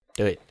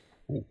Do it.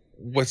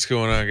 What's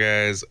going on,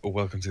 guys?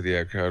 Welcome to the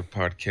Out Crowd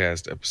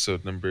Podcast,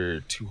 episode number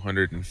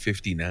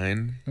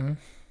 259.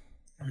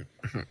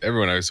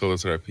 Everyone always told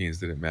us that our opinions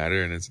didn't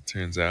matter, and as it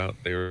turns out,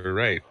 they were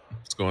right.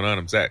 What's going on?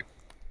 I'm Zach.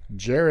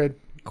 Jared.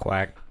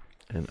 Quack.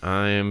 And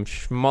I'm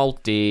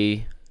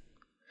Schmalti.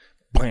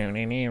 Are you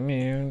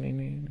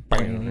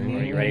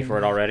ready for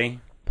it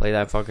already? Play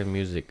that fucking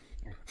music.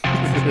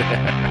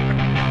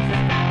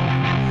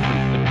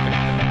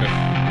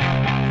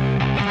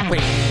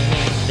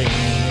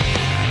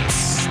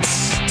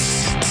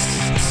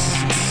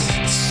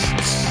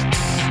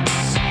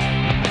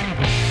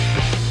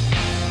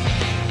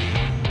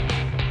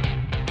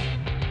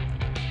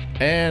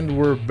 And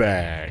we're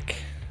back.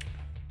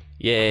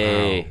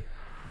 Yay. Wow.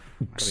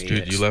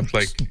 Dude, you left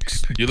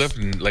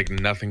like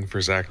nothing for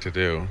Zach to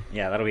do.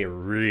 Yeah, that'll be a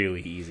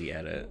really easy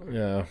edit.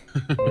 Yeah,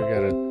 we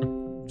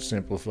gotta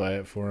simplify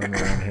it for him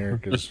around here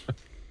because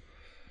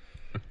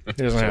he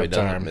doesn't So he have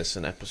doesn't time. miss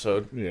an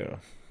episode. Yeah.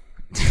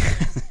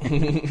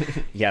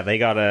 Yeah, they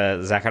got a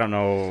Zach. I don't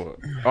know.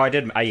 Oh, I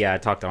did. I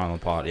talked on the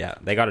pod. Yeah,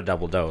 they got a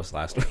double dose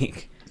last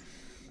week.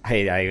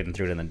 I even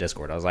threw it in the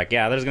Discord. I was like,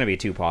 yeah, there's gonna be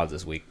 2 pods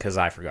this week because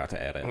I forgot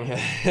to edit.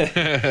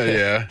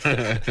 Yeah.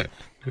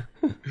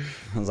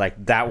 I was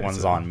like, that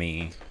one's on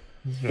me.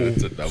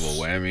 It's a double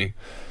whammy.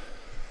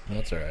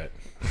 That's all right.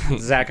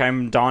 Zach,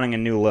 I'm donning a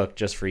new look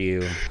just for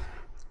you.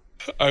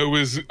 I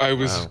was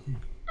Wow.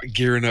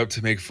 gearing up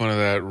to make fun of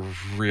that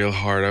real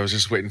hard. I was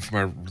just waiting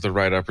for the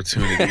right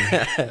opportunity.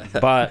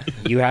 But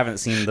you haven't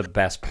seen the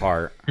best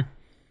part.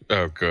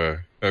 Oh,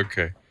 good.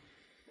 Okay.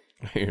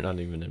 You're not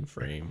even in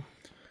frame.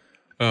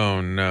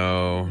 Oh,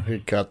 no. He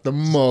cut the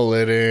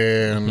mullet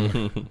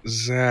in.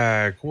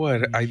 Zach,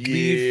 what? I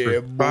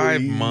leave for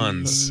 5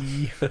 months,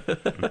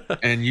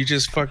 and you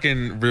just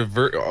fucking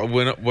revert.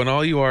 When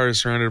all you are is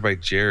surrounded by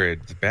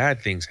Jared, the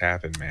bad things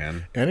happen,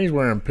 man. And he's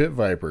wearing pit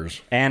vipers.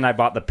 And I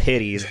bought the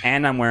pitties,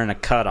 and I'm wearing a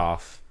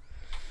cutoff.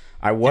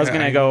 I was Yeah,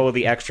 gonna I- go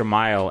the extra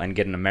mile and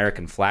get an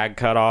American flag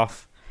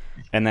cutoff,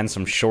 and then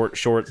some short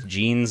shorts,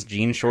 jean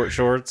short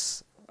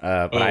shorts.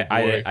 But Oh,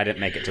 boy. I didn't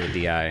make it to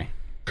the DI.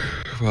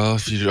 Well,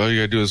 if you all you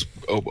gotta do is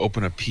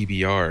open a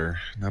PBR,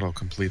 that'll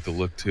complete the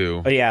look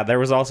too. But yeah, there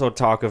was also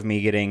talk of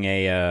me getting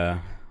a.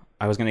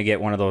 I was gonna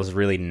get one of those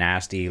really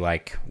nasty,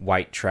 like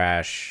white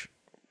trash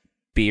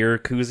beer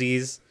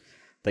koozies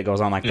that goes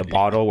on like the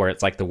bottle where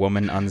it's like the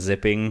woman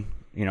unzipping,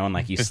 and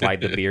like you slide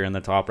the beer in the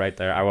top right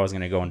there. I was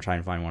gonna go and try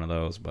and find one of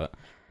those, but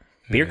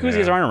beer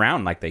koozies aren't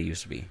around like they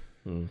used to be.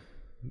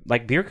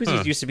 Like beer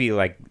koozies used to be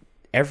like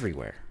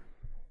everywhere,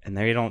 and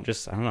they don't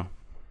just. I don't know.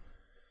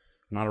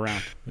 Not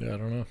around. Yeah, I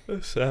don't know.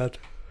 That's sad.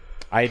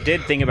 I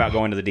did think about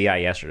going to the DI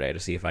yesterday to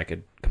see if I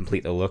could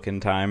complete the look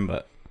in time,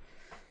 but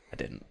I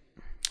didn't.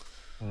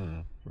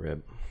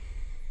 Rip.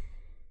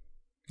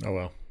 Oh,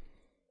 well.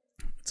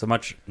 It's a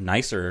much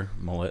nicer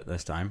mullet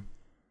this time.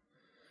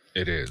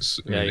 It is.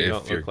 I Yeah, mean, you if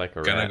don't you're look like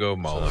a gonna rat, go so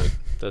mullet,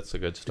 that's a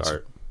good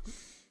start.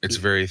 it's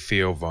very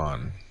Theo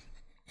Vaughn.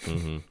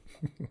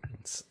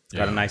 It's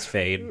got a nice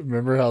fade.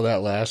 Remember how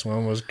that last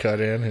one was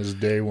cut in? His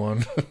day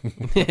one?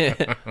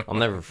 I'll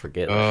never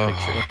forget that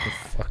picture.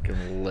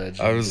 Fucking legend.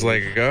 I was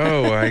like,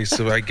 oh, I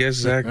guess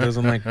Zach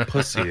doesn't like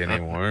pussy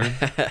anymore.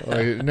 Well,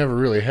 it never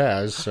really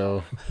has,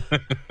 so.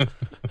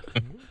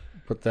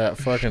 But that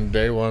fucking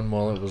day one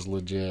mullet was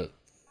legit.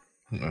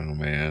 Oh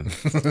man,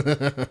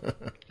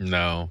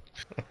 no.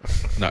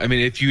 I mean,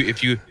 if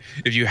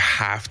you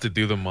have to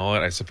do the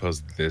mullet, I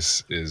suppose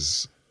this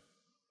is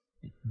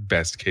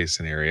best case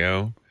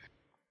scenario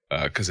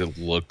because it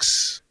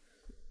looks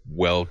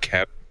well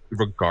kept,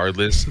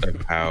 regardless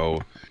of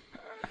how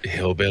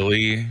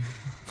hillbilly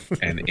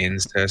and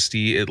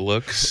incesty it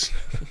looks.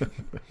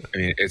 I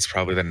mean, it's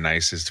probably the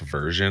nicest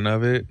version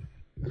of it.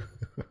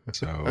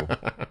 So,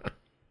 I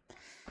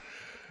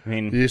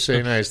mean, You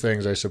say nice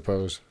things, I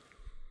suppose.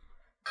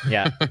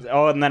 yeah.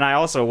 Oh, and then I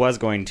also was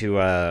going to,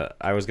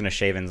 I was going to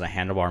shave in the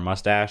handlebar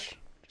mustache.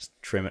 Just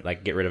trim it,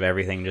 like get rid of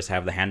everything, just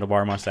have the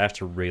handlebar mustache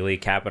to really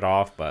cap it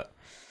off, but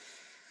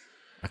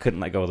I couldn't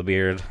let go of the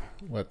beard.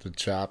 Let the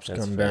chops That's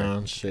come fair.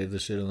 down, shave the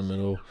shit in the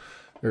middle.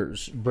 Or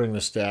bring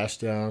the stash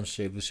down,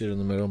 shave the shit in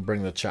the middle,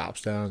 bring the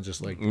chops down,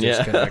 just like Yeah.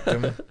 disconnect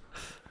them.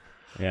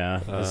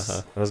 Yeah.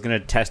 I was going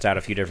to test out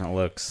a few different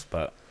looks,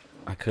 but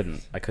I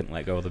couldn't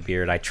let go of the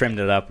beard. I trimmed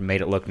it up and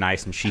made it look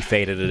nice, and she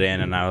faded it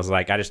in, and I was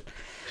like, I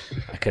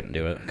couldn't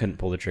do it. I couldn't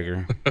pull the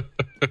trigger.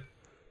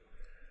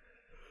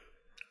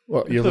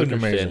 Well, you look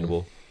amazing.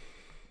 Understandable.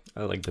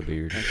 I like the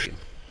beard. Thank you.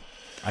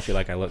 I feel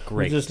like I look You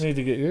great. just need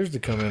to get yours to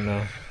come in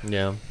now.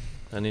 Yeah.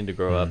 I need to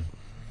grow up.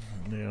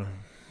 Yeah.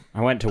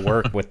 I went to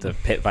work with the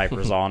pit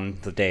vipers on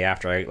the day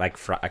after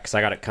because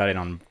I got it cut in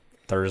on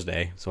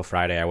Thursday. So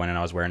Friday I went and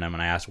I was wearing them,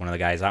 and I asked one of the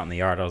guys out in the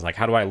yard, I was like,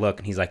 how do I look?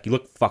 And he's like, you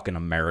look fucking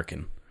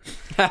American.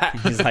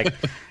 he's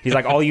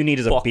like, all you need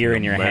is a Fucking beer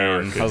in your hand.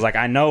 American. I was like,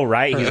 I know,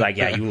 right? He's like,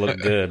 yeah, you look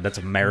good. That's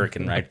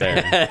American right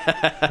there.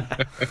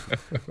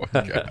 oh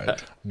my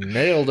God.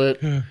 Nailed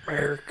it.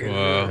 American.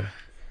 Wow.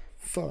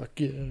 Fuck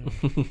yeah.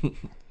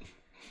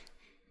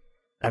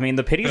 I mean,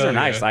 the Pitties are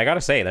nice. I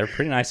gotta say, they're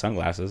pretty nice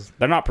sunglasses.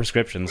 They're not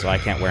prescription, so I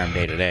can't wear them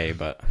day to day.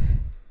 But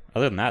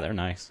other than that, they're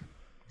nice.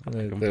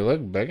 They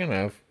look big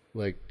enough.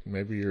 Like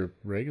maybe your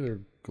regular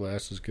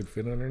glasses could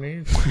fit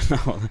underneath.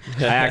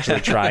 I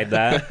actually tried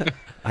that.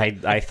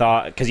 I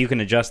thought because you can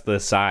adjust the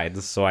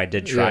sides, so I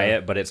did try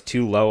it, but it's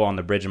too low on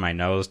the bridge of my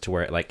nose to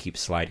where it like keeps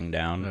sliding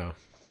down. No.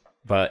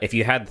 But if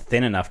you had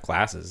thin enough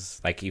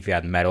glasses, like if you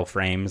had metal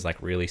frames,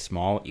 like really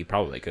small, you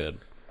probably could.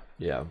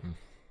 Yeah.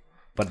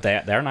 But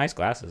they're nice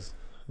glasses.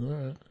 All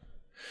right.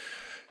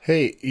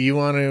 Hey, you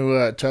want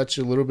to touch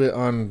a little bit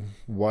on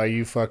why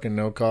you fucking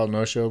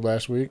no-showed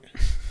last week?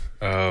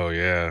 Oh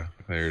yeah,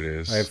 there it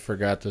is. I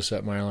forgot to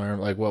set my alarm.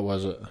 Like, what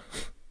was it?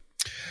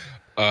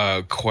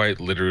 Quite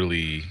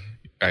literally,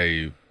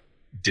 I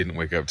didn't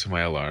wake up to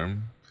my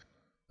alarm,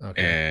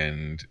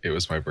 and it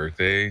was my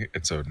birthday,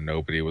 and so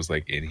nobody was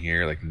like in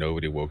here. Like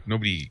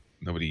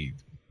nobody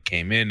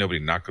came in. Nobody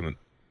knocked on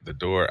the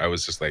door. I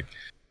was just like,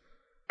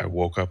 I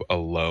woke up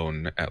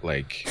alone at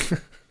like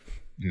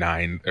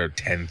 9 or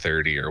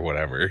 10:30 or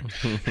whatever,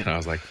 and I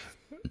was like,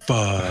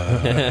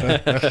 fuck.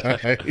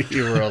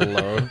 You were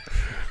alone.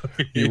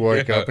 You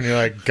woke up and you're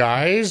like,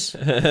 guys?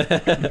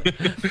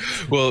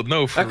 Well,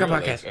 no, for real,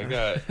 like,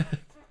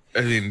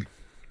 I mean,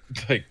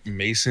 like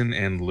Mason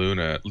and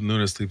Luna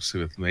sleeps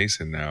with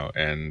Mason now,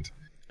 and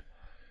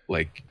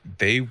like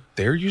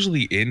they're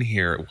usually in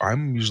here.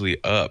 I'm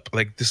usually up.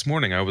 Like this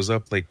morning, I was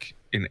up like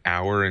an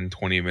hour and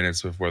 20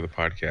 minutes before the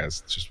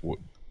podcast.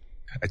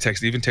 I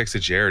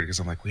texted Jared because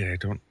I'm like, wait, I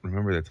don't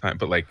remember the time.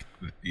 But like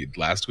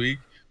last week,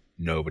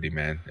 nobody,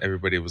 man.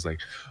 Everybody was like,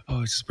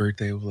 oh, it's his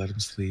birthday. We'll let him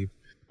sleep.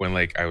 When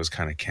like I was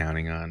kind of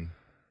counting on,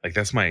 like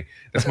that's my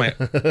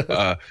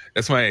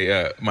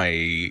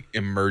my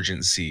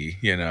emergency,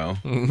 you know.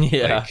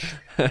 Yeah.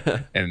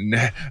 Like, and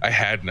I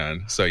had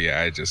none. So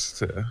yeah, I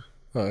just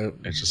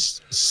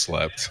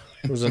slept.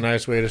 It was a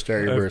nice way to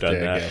start your I've done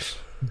birthday, I that. guess.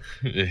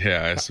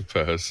 Yeah, I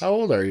suppose. How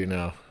old are you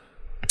now?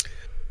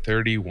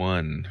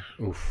 31.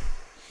 Oof.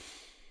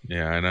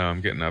 Yeah, I know.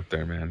 I'm getting up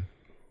there, man.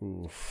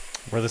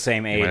 Oof. We're the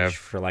same age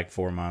for like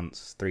 4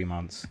 months, 3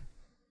 months.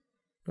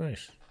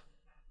 Nice.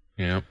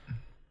 Yep.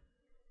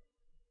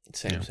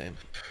 Same.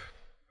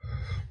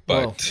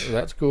 But well,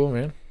 that's cool,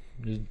 man.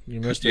 You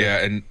missed it. yeah,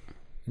 and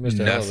You missed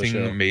a hell of a show.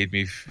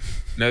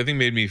 nothing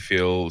made me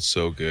feel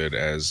so good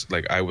as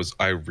like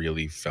I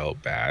really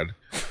felt bad.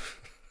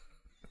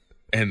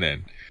 And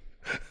then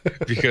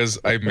because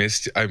I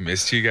missed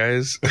you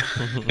guys,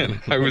 and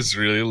I was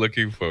really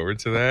looking forward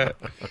to that.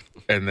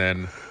 And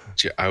then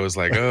I was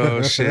like,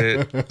 oh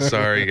shit,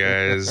 sorry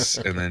guys.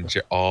 And then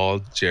all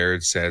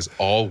Jared says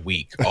all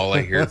week, all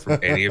I hear from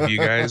any of you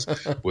guys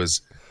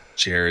was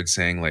Jared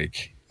saying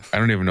like, I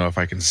don't even know if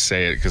I can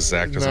say it because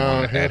Zach doesn't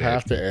want to edit. He'll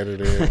have to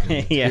edit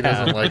it. Yeah. He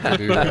doesn't like to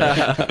do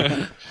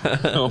that.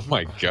 Oh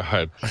my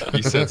god,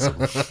 he said some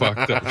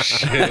fucked up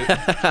shit.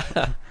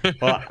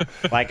 Well,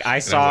 like I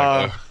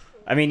saw. like,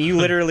 I mean, you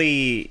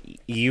literally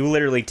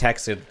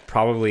texted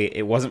probably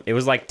it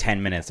was like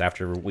 10 minutes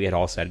after we had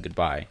all said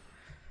goodbye.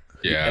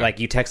 Yeah, Like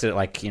you texted at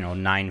like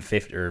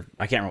 9:50 or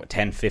I can't remember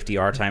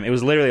 10:50 our time. It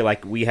was literally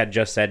like we had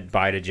just said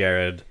bye to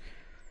Jared,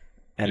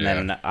 and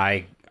then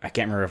I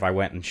can't remember if I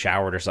went and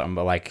showered or something,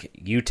 but like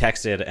you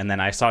texted and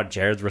then I saw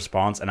Jared's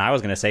response and I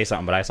was gonna say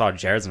something, but I saw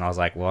Jared's and I was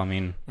like, well, I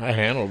mean, I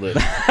handled it.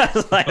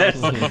 I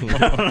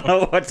don't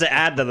know what to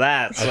add to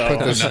that. So I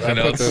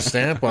put the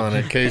stamp on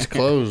it. Case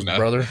closed,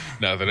 brother.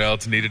 Nothing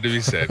else needed to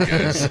be said,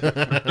 guys.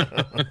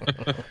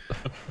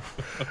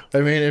 I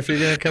mean, if you're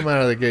gonna come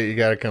out of the gate, you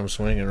gotta come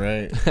swinging,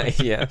 right?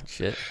 Yeah,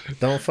 shit.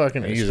 Don't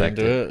fucking ease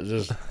into it.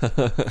 Just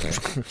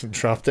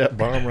drop that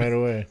bomb right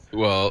away.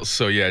 Well,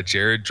 so yeah,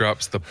 Jared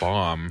drops the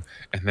bomb,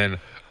 and then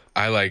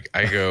I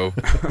go,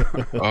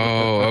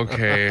 oh,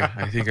 okay,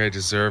 I think I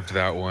deserved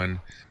that one.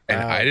 And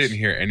Ouch. I didn't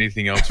hear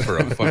anything else for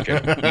a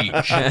fucking week.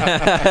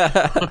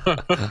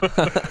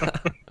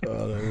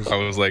 I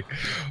was like,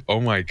 oh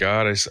my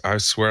god, I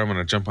swear I'm going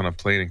to jump on a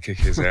plane and kick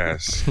his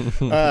ass.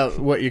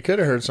 What, you could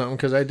have heard something,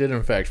 because I did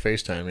in fact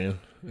FaceTime you,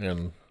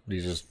 and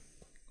you just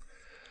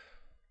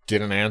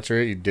didn't answer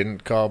it. You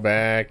didn't call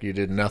back. You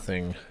did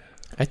nothing.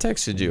 I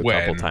texted you a When?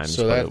 couple times,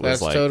 So but it was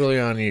that's like totally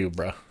on you,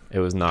 bro. it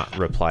was not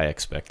reply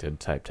expected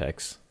type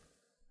text.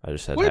 I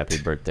just said What? happy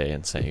birthday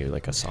and sent you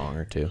like a song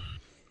or two.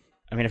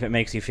 I mean, if it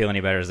makes you feel any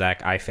better,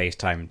 Zach, I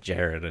FaceTimed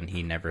Jared and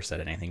he never said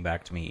anything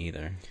back to me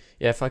either.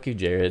 Yeah, fuck you, You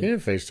Jared. didn't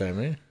FaceTime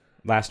me.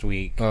 Last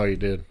week, Oh, you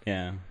did.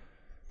 yeah.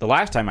 The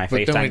last time I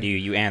But then FaceTimed we- you,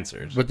 you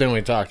answered. But then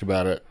we talked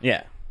about it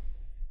Yeah,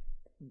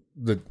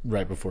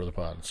 right before the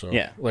pod. So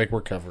Yeah. like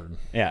we're covered.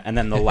 yeah. And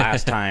then the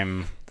last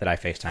time that I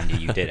FaceTimed you,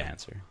 you did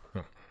answer.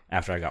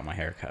 After I got my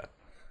hair cut.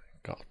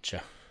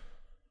 Gotcha.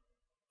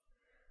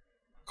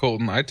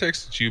 Colton, I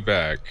texted you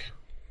back,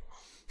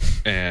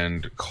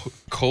 and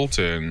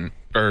Colton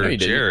or No, you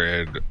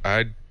didn't.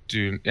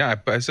 Jared,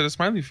 I said a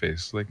smiley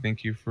face, like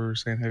thank you for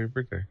saying happy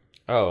birthday.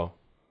 Oh,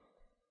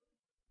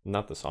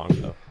 not the song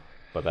though,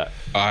 but that.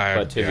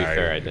 But to be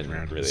fair, I didn't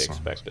really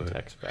expect a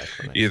text back.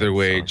 When I Either sent the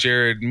way, song.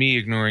 Jared, me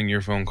ignoring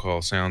your phone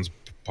call sounds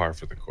par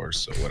for the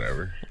course, so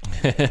whatever.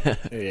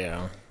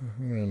 Yeah.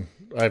 I mean,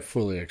 I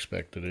fully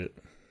expected it.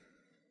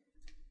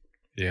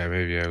 Yeah,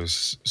 maybe I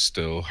was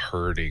still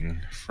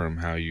hurting from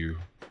how you...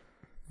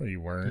 Well, you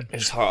weren't.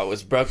 His heart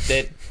was broke,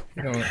 dead.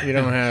 You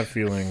don't have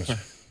feelings.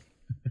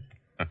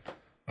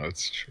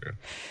 That's true.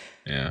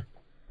 Yeah.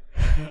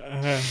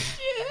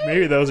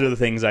 Maybe those are the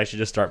things I should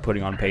just start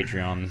putting on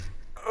Patreon.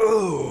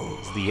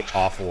 It's the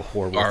awful,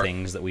 horrible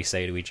things that we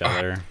say to each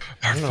other.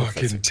 Our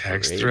fucking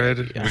text thread.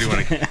 What do you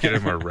want to get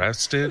him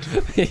arrested?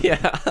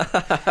 Yeah.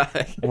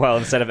 Well,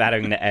 instead of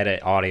having to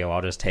edit audio,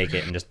 I'll just take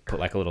it and just put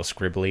like a little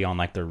scribbly on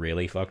like the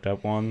really fucked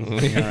up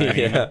ones. You know what I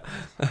mean? Yeah.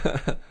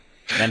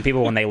 Then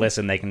people, when they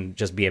listen, they can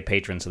just be a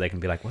patron, so they can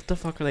be like, "What the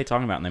fuck are they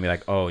talking about?" And they'll be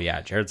like, "Oh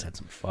yeah, Jared said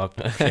some fucked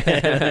up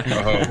shit."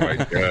 Oh my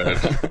god.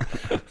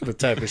 The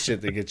type of shit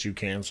that gets you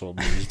canceled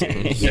these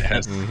days.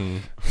 Yes.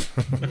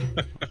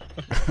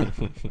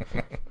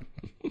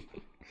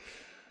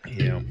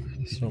 Yeah.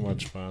 So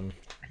much fun.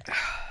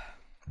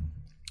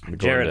 We're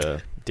Jared. going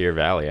to Deer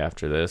Valley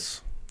after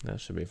this.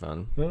 That should be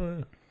fun. Oh,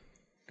 yeah.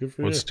 Good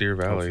for What's you. Deer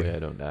Valley? Hopefully I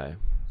don't die.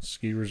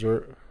 Ski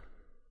resort.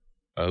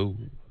 Oh.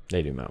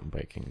 They do mountain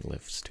biking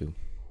lifts too.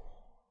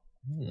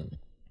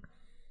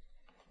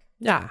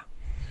 Yeah.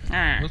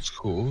 That's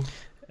cool.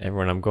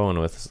 Everyone I'm going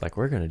with is like,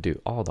 we're going to do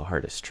all the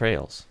hardest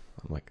trails.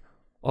 I'm like,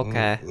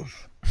 okay.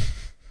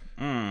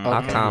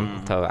 I'll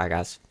come, so I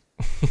guess.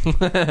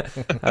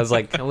 I was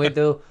like, can we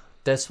do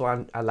this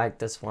one? I like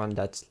this one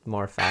that's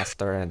more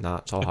faster and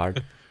not so hard.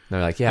 And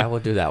they're like, yeah, we'll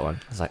do that one.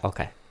 I was like,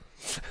 okay.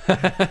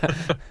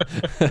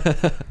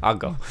 I'll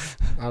go.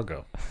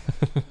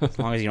 As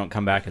long as you don't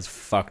come back as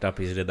fucked up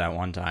as you did that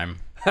one time.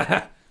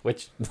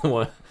 Which the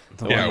one?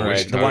 The Yeah, one where,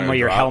 which I- The one where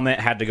your dropped? helmet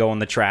had to go in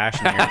the trash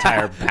and your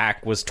entire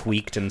back was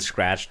tweaked and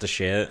scratched to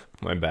shit.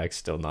 My back's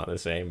still not the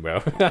same,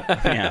 bro.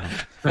 Yeah.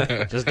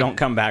 Just don't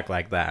come back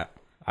like that.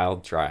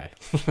 I'll try.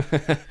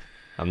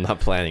 I'm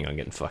not planning on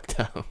getting fucked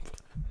up.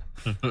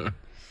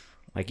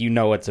 Like, you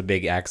know it's a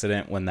big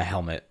accident when the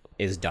helmet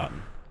is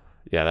done.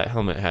 Yeah, that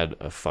helmet had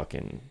a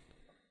fucking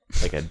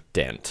like a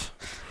dent.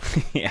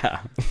 Yeah.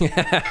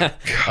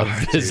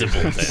 A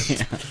visible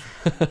dent.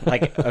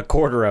 Like, a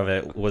quarter of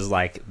it was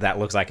like, that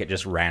looks like it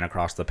just ran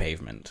across the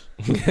pavement.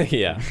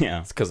 Yeah.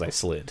 Yeah. It's because I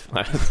slid.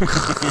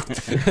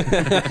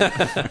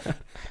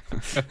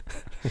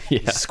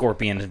 Yeah.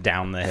 Scorpioned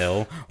down the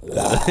hill.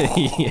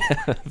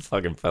 Yeah.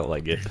 Fucking felt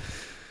like it.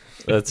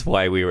 That's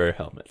why we wear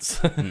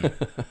helmets.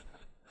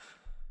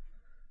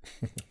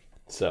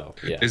 So,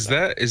 yeah. Is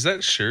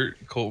that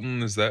shirt,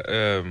 Colton? Is that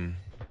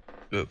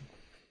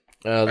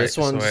this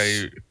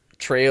one's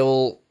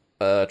Trail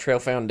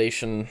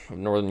Foundation of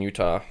Northern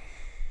Utah.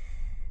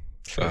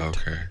 Oh,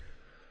 okay.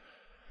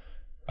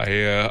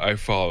 I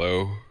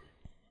follow.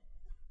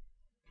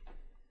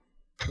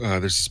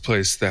 There's this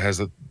place that has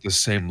the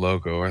same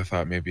logo. I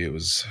thought maybe it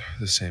was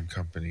the same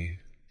company,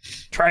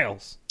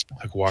 Trails.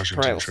 like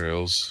Washington Trails.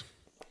 Trails.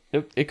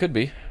 It could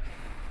be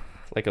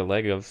like a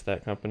leg of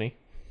that company.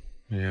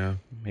 Yeah.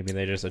 Maybe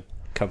they're just a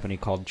company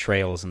called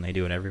Trails and they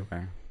do it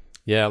everywhere.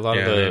 Yeah, a lot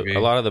maybe.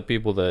 of the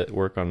people that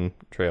work on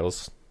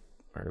trails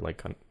are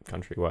like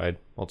countrywide,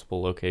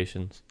 multiple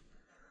locations.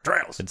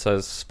 Trails. It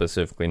says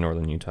specifically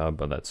Northern Utah,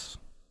 but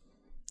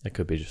it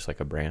could be just like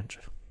a branch.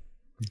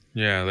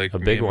 Yeah, like A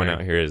big one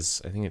out here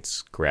is, I think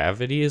it's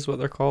Gravity is what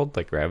they're called,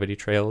 like Gravity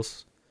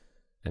Trails,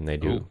 and they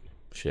do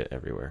shit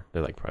everywhere.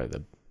 They're like probably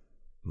the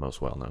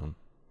most well known.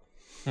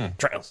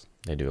 Trails.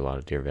 They do a lot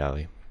of Deer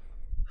Valley.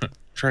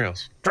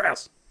 Trails.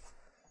 Trails.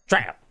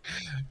 Trail.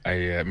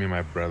 Me and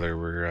my brother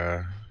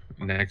were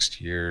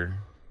next year.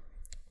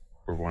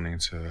 We're wanting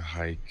to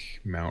hike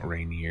Mount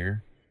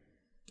Rainier,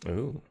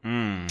 Ooh,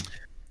 Mm.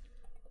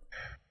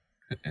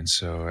 and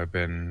so I've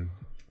been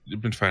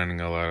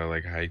finding a lot of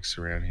like hikes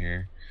around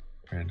here,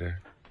 trying to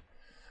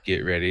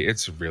get ready.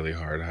 It's a really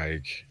hard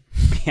hike.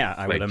 Yeah,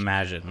 I would Like-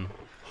 imagine.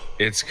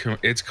 It's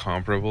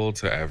comparable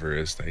to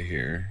Everest, I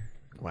hear.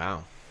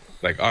 wow.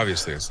 Like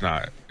obviously it's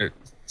not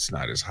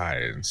as high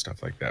and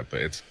stuff like that,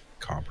 but it's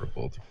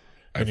comparable.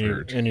 I've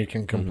heard. And you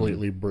can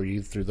completely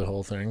breathe through the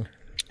whole thing.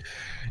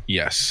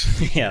 Yes.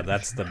 Yeah,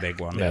 that's the big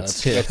one.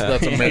 That's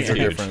a major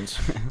Huge. difference.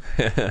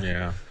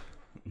 Yeah.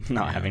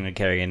 Not having to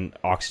carry an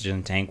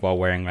oxygen tank while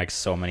wearing like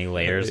so many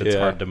layers. It's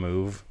Yeah. hard to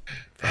move.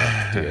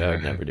 Dude, I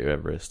would never do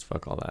Everest.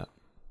 Fuck all that.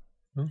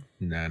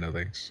 Nah, no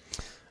thanks.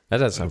 That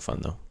does sound fun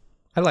though.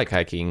 I like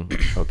hiking.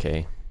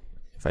 Okay,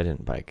 if I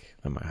didn't bike,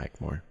 I might hike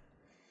more.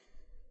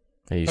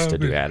 I used to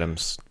do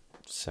Adams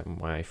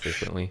semi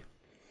frequently.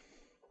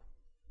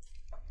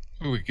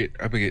 I've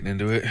been getting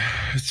into it.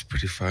 It's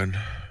pretty fun.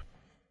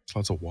 There's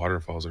lots of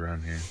waterfalls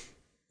around here.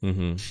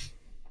 Mm-hmm.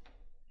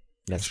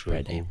 That's It's really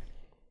ready.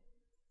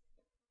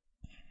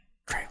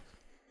 cool.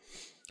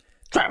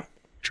 Trail.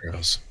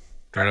 Trails.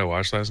 What did I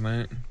watch last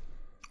night?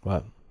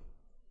 What?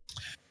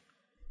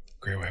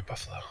 Great White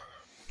Buffalo.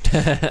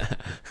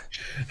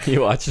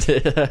 You watched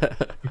it?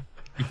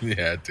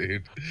 Yeah,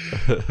 dude.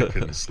 I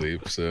couldn't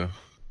sleep, so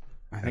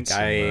I think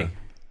That's some,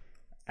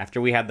 after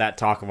we had that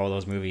talk of all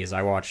those movies,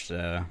 I watched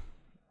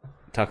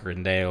Tucker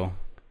and Dale.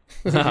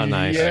 Oh,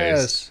 nice.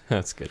 Yes.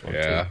 That's a good one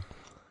yeah.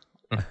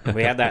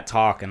 we had that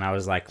talk, and I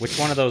was like, which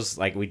one of those,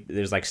 like,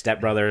 there's like Step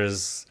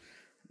Brothers,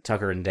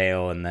 Tucker and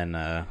Dale, and then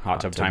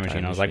Hot Tub Time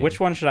Machine. I was like, which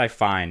one should I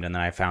find? And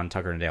then I found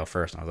Tucker and Dale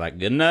first, and I was like,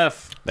 good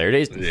enough. There it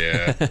is.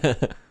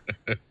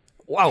 Yeah.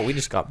 Wow, we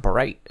just got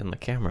bright in the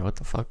camera. What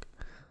the fuck?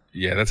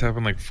 Yeah, that's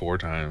happened like 4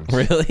 times.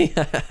 Really?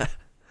 I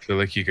feel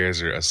like you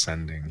guys are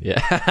ascending.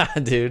 Yeah,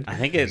 dude. I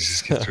think It it's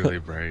just gets really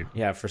bright.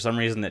 yeah. For some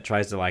reason, it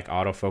tries to like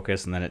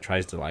autofocus, and then it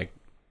tries to like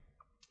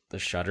the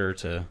shutter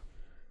to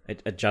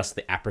adjust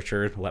the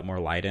aperture to let more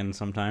light in.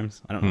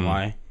 Sometimes I don't know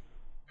why.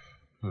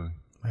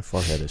 My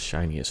forehead is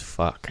shiny as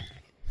fuck.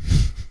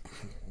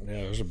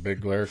 Yeah, there's a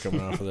big glare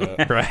coming off of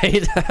that.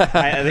 Right?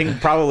 I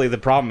think probably the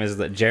problem is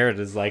that Jared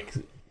is like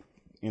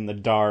in the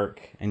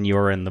dark and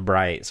you're in the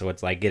bright, so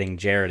it's like getting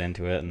Jared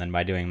into it, and then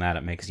by doing that,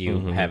 it makes you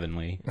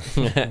heavenly.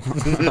 I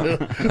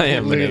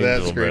am Look an at that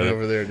angel, screen brother.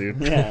 over there,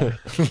 dude. Yeah,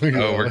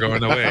 Oh, we're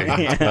going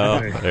away. Oh,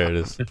 there it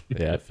is.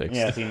 Yeah, I fixed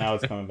yeah. it. See, now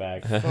it's coming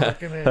back.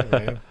 Fucking A,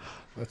 man.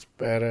 That's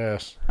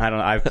badass. I don't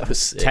know. I've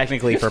sick.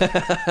 technically for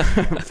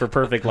for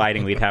perfect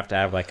lighting, we'd have to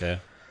have like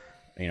a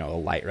a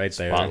light right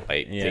there,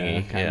 Spotlight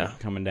thingy, kinda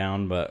coming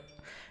down. But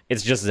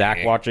it's just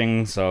Zach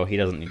watching, so he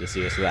doesn't need to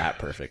see us that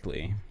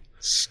perfectly.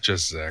 It's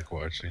just Zach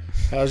watching.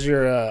 How's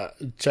your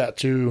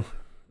tattoo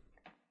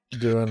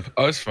doing?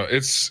 Oh, it's fine.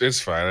 It's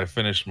fine. I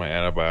finished my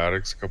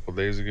antibiotics a couple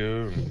days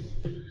ago.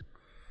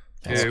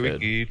 That's Yeah, we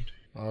good. good.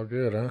 All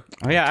good, huh?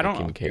 Oh yeah, I Taking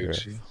don't care of.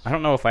 Gucci. I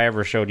don't know if I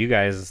ever showed you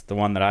guys the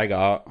one that I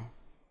got.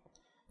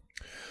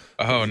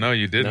 Oh no,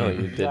 you didn't. No,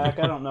 you didn't. Zach,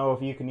 I don't know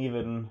if you can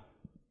even.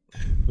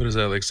 What is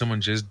that? Like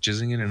someone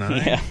jizzing in an eye?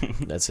 Yeah,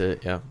 That's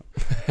it, yeah.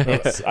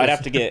 I'd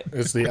have to get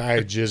It's the eye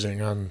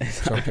jizzing on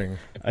something.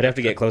 I'd have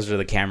to get closer to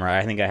the camera.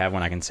 I think I have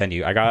one I can send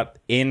you. I got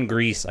in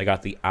Greece. I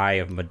got the Eye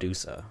of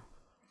Medusa.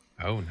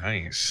 Oh,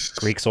 nice.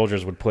 Greek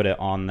soldiers would put it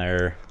on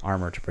their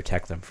armor to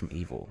protect them from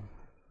evil.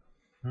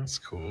 That's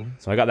cool.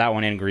 So I got that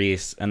one in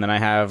Greece, and then I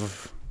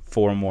have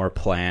 4 more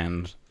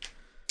planned.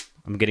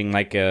 I'm getting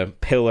like a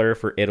pillar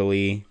for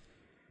Italy,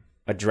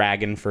 a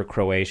dragon for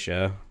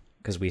Croatia,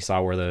 because we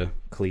saw where the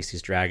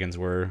Khaleesi's dragons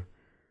were,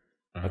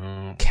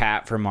 Oh,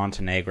 cat for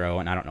Montenegro,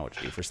 and I don't know what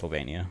to do for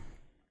Slovenia.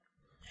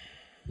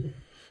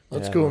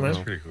 That's Yeah, cool, I don't man.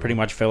 know. pretty cool. Pretty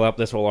much fill up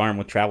this whole arm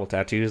with travel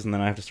tattoos, and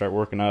then I have to start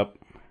working up.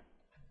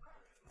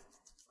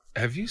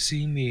 Have you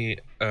seen the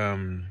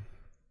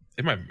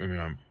it might, I mean,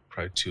 I'm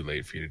probably too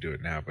late for you to do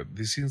it now, but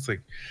this seems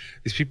like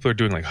these people are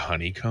doing like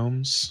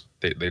honeycombs.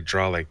 They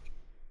draw like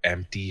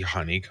empty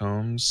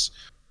honeycombs,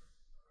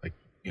 like,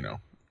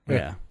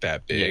 Yeah.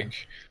 that big.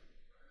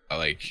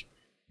 Like,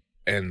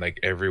 and like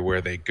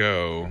everywhere they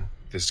go,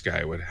 this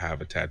guy would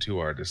have a tattoo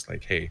artist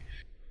like, hey,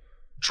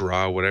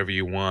 draw whatever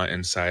you want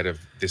inside of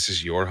this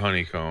is your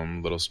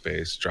honeycomb little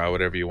space. Draw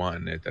whatever you want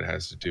in it that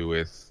has to do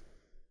with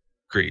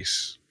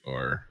Greece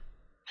or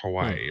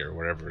Hawaii or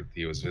whatever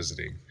he was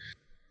visiting.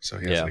 So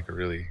he has Yeah. like a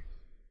really,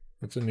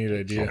 That's a neat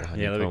idea.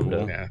 Yeah, that'd be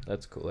cool. Yeah.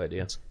 That's a cool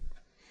idea.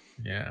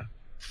 yeah.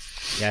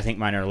 Yeah, I think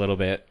mine are a little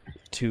bit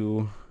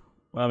too.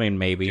 Well, I mean,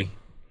 maybe.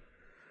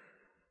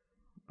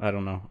 I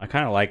don't know. I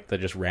kind of like the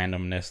just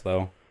randomness,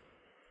 though.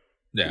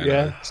 Yeah.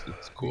 Yeah. No, it's You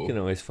cool. can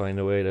always find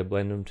a way to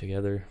blend them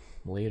together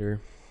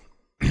later.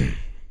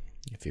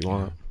 If you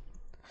want.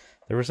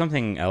 There was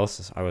something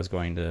else I was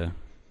going to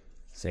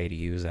say to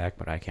you, Zach,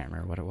 but I can't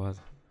remember what it was.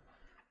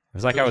 It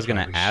was like I was going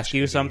to Probably ask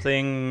you shitty.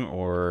 something,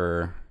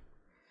 or.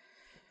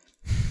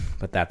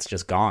 But that's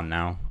just gone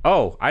now.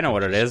 Oh, I know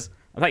what it is.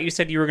 I thought you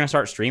said you were going to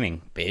start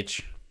streaming,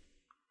 bitch.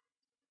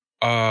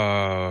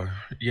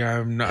 Yeah,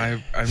 I'm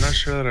not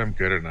sure that I'm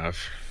good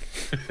enough.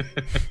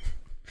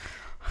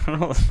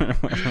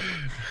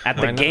 At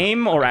the Why not?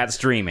 game or at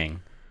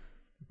streaming?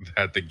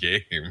 At the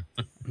game.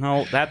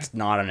 No, that's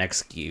not an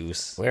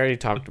excuse. We already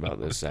talked about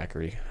this,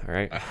 Zachary. All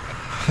right.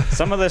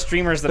 Some of the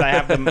streamers that I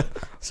have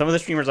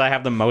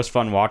the most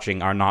fun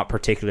watching are not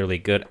particularly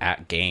good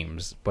at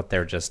games, but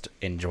they're just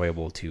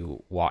enjoyable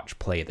to watch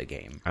play the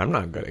game. I'm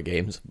not good at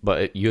games,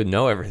 but you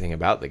know everything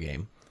about the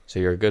game. So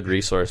you're a good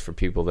resource for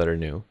people that are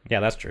new. Yeah,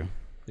 that's true.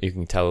 You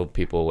can tell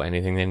people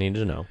anything they need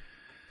to know.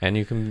 And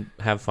you can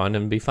have fun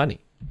and be funny.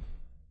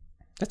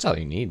 That's all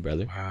you need,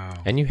 brother. Wow.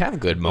 And you have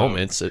good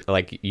moments.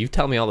 Like, you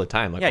tell me all the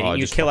time. Like, Yeah, oh, I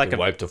you just kill like fucking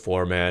a- wiped a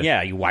 4-man.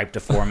 Yeah, you wiped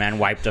a 4-man,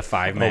 wiped a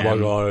 5-man. Oh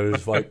my god, it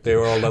was like they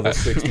were all level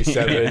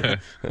 67.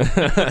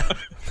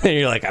 And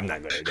you're like, I'm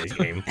not good at this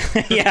game.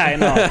 Yeah, I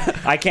know.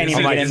 I can't I'm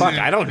even like, get in. fuck,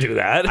 I don't do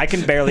that. I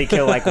can barely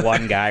kill like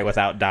one guy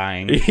without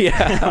dying.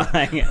 Yeah.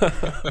 Like,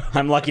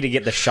 I'm lucky to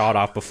get the shot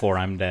off before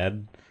I'm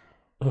dead.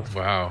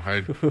 Wow.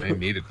 I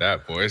needed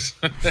that, boys.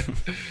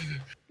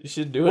 You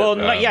should do Well, it.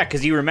 no, yeah,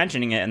 because you were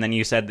mentioning it, and then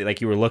you said that,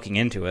 like, you were looking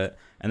into it,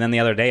 and then the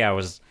other day I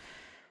was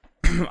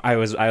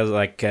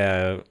like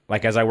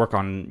as I work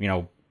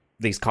on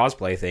these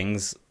cosplay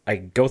things, I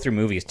go through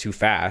movies too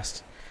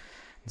fast,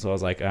 so I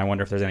was like, I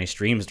wonder if there's any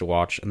streams to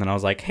watch, and then I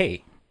was like,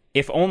 hey,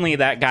 if only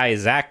that guy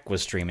Zach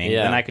was streaming,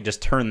 Yeah. then I could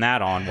just turn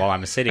that on while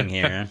I'm sitting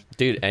here.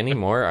 Dude,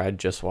 anymore, I'd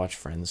just watch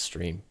friends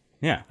stream.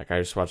 Yeah, Like, I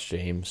just watch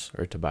James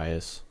or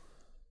Tobias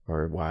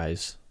or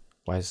Wise.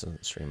 Wise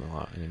doesn't stream a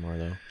lot anymore,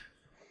 though.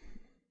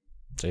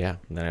 So, yeah,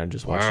 and then I'd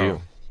just watch Wow.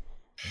 you.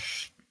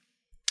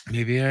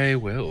 Maybe I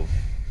will.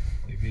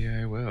 Maybe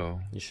I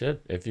will. You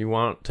should. If you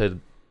want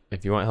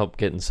help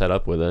getting set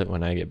up with it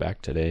when I get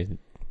back today,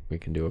 we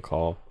can do a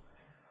call.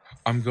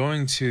 I'm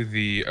going to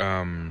the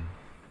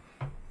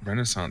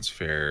Renaissance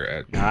Fair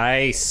at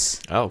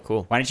Nice. Oh,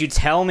 cool. Why didn't you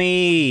tell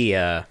me?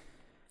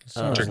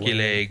 Turkey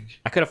Leg.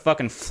 I could have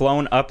fucking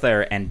flown up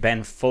there and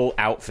been full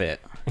outfit.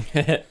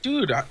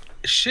 Dude,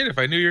 shit, if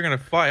I knew you were going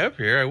to fly up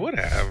here, I would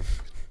have.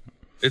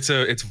 It's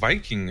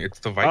Viking. It's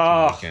the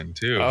Viking weekend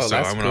too. Oh, so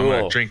that's I'm cool.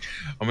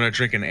 gonna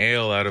drink an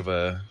ale out of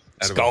a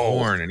Skull.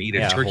 horn and eat a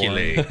Yeah, turkey horn.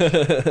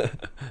 leg.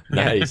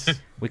 Nice.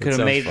 We could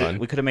have sounds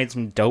fun. made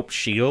some dope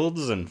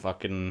shields and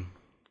fucking.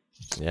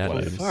 Yeah,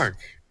 What the dude. fuck?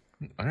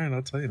 All right,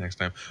 I'll tell you next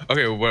time.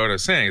 Okay, well, what I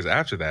was saying is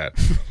after that,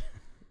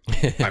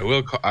 I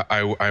will.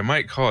 I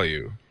might call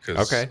you.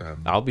 'Cause, Okay.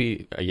 I'll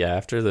be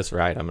after this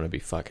ride, I'm gonna be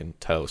fucking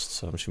toast.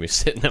 So I'm just gonna be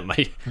sitting at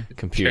my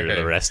computer Okay.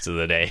 the rest of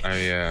the day.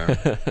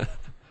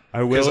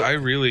 I Because I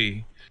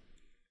really,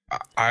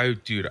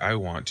 dude, I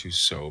want to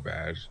so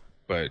bad,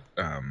 but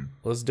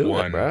Let's do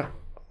it, bro.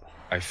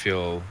 I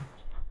feel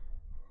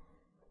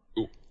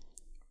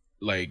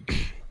like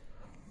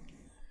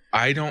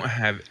I don't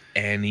have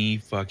any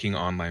fucking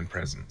online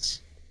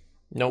presence.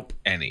 Nope.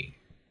 Any.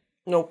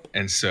 Nope.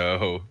 And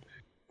so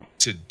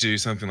to do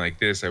something like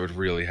this, I would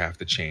really have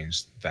to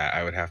change that.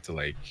 I would have to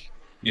I'm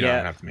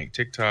gonna have to make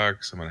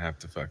TikToks. I'm gonna have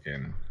to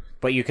fucking.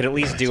 But you could at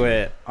least do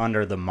it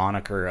under the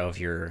moniker of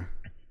your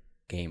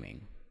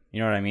gaming. You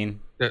know what I mean?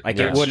 Like it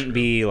That's wouldn't true.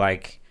 be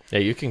like Yeah,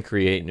 you can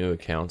create new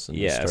accounts and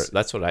Yes. start.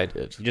 That's what I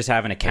did. you just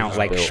have an account I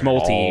like built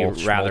Schmulty all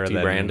rather Schmulty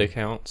than brand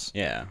accounts.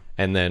 Yeah.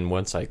 And then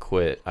once I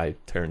quit, I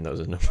turned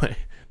those into my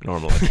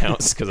normal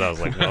accounts because I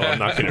was like, well, I'm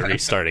not going to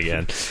restart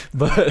again.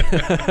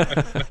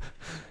 But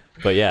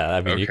but yeah,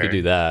 I mean, you could Okay.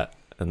 do that,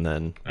 and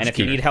then And just if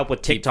you need help with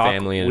keep TikTok,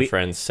 family and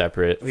friends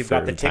separate. we've for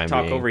got the time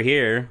TikTok being. over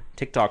here,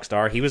 TikTok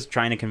star. He was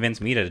trying to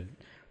convince me to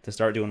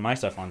start doing my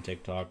stuff on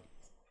TikTok.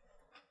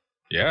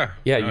 Yeah.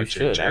 Yeah, No, you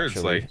should, Jared's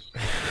actually.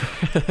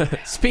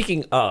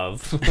 Speaking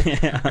of,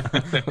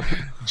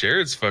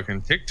 Jared's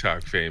fucking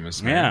TikTok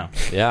famous, man.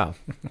 Yeah. yeah.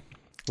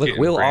 Look,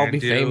 Getting we'll all brand be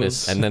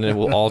famous, deals. and then it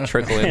will all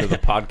trickle into the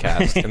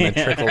podcast, and then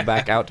trickle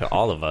back out to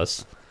all of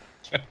us.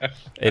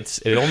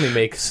 It only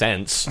makes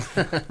sense.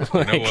 You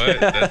know what?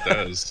 That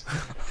does.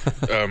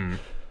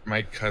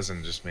 My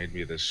cousin just made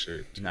me this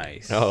shirt.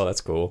 Nice. Oh,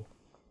 that's cool.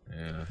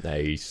 Yeah.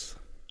 Nice.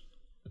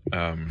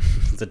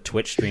 The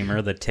Twitch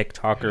streamer, the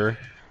TikToker.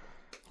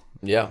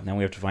 Yeah. Now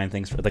we have to find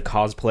things for the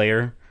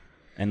cosplayer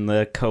and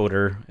the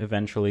coder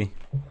eventually.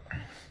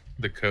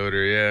 The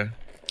coder, yeah.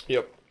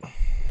 Yep.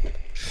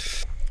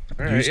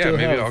 All right, yeah, still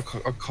maybe have-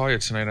 I'll call you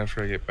tonight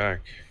after I get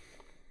back.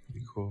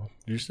 Be cool.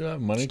 Do you still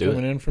have money do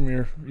coming in from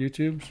your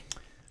YouTubes?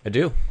 I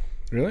do.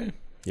 Really?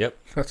 Yep.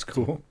 That's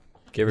cool.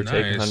 Give or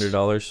take Nice.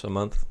 $100 a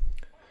month.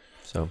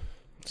 So,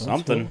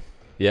 Something.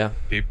 yeah.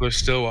 People are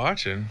still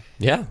watching.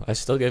 Yeah, I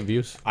still get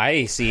views.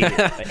 I see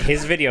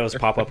his videos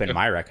pop up in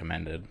my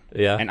recommended.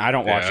 Yeah. And I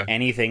don't watch Yeah.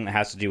 anything that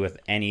has to do with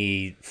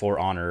any For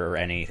Honor or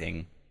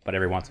anything. But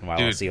every once in a while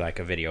I'll Dude. see like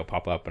a video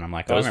pop up and I'm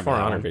like, oh, I Those remember For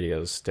that Honor one.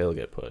 videos still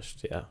get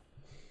pushed. Yeah.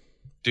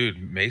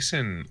 Dude,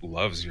 Mason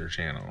loves your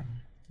channel.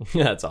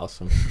 That's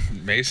awesome.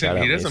 Mason, Shout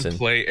he out, doesn't Mason.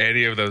 play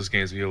any of those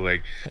games. He'll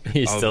like,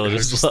 He I'll- still I'll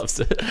just loves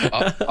it.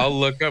 I'll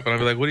look up and I'll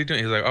be like, what are you doing?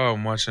 He's like, oh,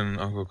 I'm watching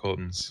Uncle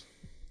Colton's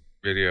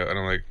video. And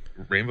I'm like,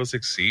 Rainbow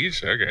Six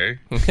Siege? Okay.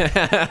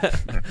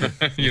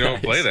 You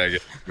don't play that game,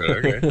 but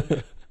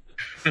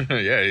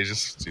okay. Yeah, he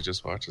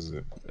just watches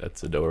it.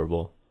 That's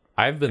adorable.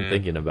 I've been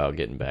thinking about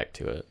getting back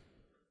to it.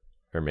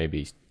 Or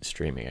maybe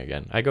streaming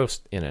again. I go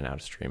in and out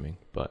of streaming,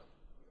 but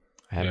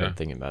I have Yeah. been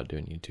thinking about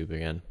doing YouTube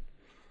again.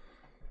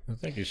 I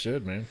think you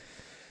should, man.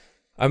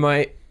 I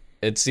might.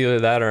 It's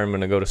either that or I'm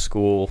going to go to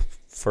school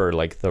for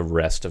like the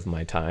rest of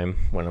my time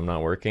when I'm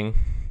not working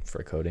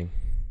for coding.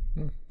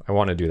 I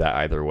want to do that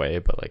either way,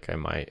 but like I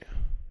might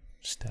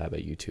stab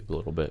at YouTube a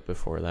little bit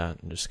before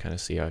that and just kind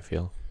of see how I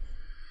feel.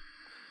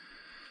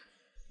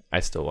 I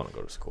still want to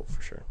go to school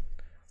for sure.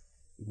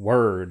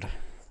 Word.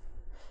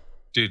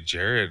 Dude,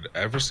 Jared,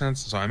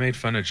 so I made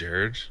fun of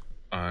Jared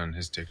on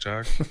his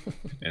TikTok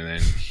and then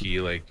he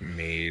like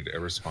made a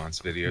response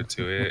video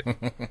to it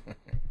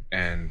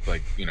and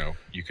like, you know,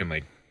 you can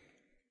like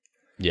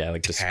Yeah,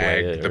 like display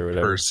tag it the or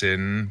whatever.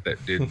 person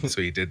that did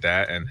so he did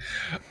that and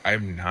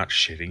I'm not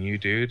shitting you,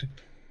 dude.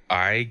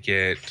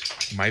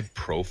 My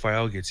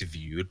profile gets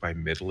viewed by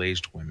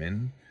middle-aged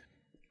women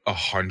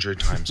 100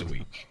 times a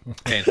week.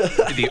 And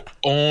the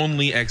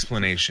only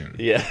explanation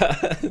Yeah.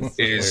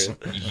 is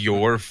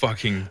your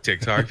fucking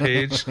TikTok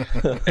page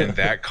and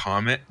that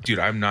comment. Dude,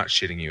 I'm not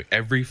shitting you.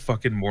 Every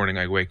fucking morning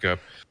I wake up,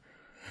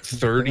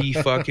 30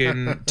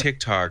 fucking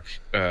TikTok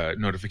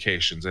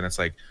notifications, and it's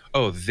like,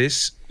 oh,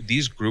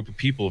 these group of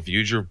people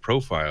viewed your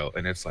profile,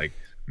 and it's like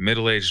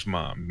middle-aged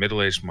mom,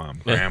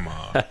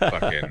 grandma,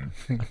 fucking,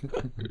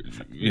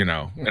 you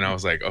know. And I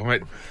was like,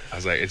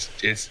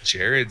 it's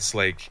Jared's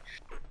like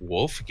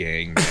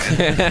Wolfgang,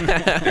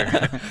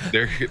 man.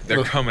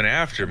 they're coming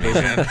after me,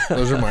 man.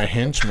 Those are my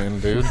henchmen,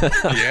 dude.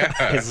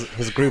 Yeah,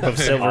 his group of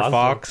Silver Awesome.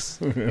 Fox.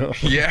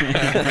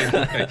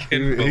 yeah. I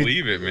can't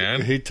believe it,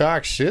 man. He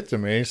talked shit to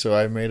me, so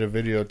I made a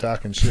video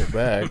talking shit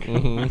back.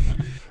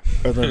 Mm-hmm.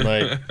 And then,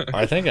 like,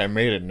 I think I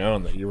made it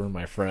known that you were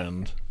my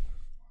friend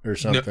or No,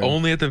 something.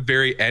 only at the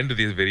very end of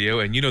the video,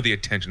 and you know the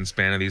attention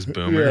span of these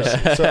boomers.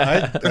 Yeah,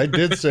 so I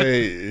did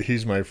say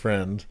he's my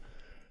friend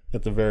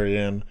at the very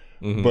end,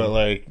 but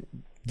like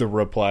the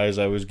replies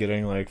I was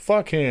getting, like,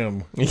 fuck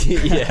him,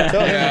 yeah.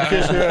 tell him to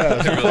kiss your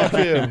ass, fuck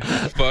him.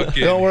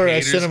 Fucking Don't worry, I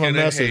haters sent him a gonna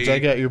message. hate. I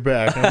got your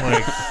back. I'm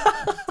like,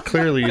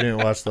 clearly you didn't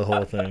watch the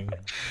whole thing.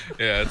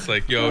 Yeah, it's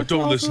like, yo,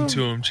 don't listen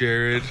to him,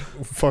 Jared.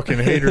 Fucking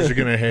haters are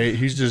gonna hate.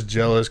 He's just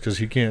jealous because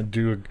he can't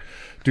do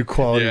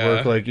quality Yeah.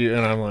 work like you.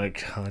 And I'm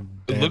like, God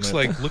It damn looks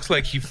it.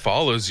 like he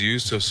follows you,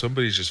 so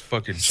somebody's just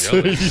fucking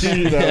jealous.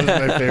 That was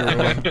my favorite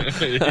one.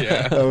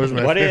 Yeah. That was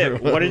my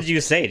favorite one. What did you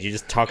say? Did you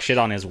just talk shit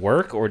on his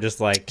work, or just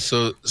like,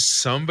 So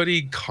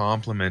somebody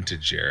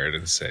complimented Jared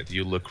and said,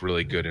 "You look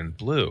really good in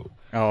blue."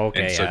 oh,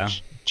 okay, And so yeah.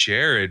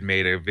 Jared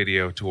made a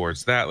video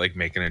towards that, like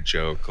making a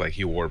joke, like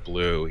he wore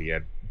blue, he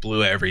had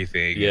blue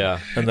everything. Yeah.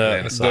 And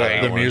then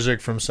the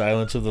music from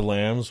Silence of the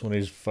Lambs when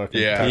he's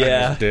fucking Yeah. cocking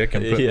Yeah. his dick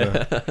and putting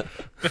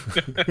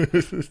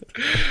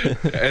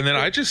And then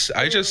I just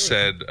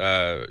said,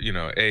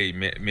 hey,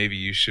 maybe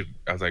you should.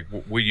 I was like,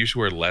 well, you should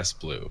wear less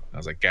blue. I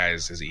was like,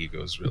 guys, his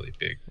ego's really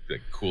big.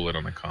 Like, cool it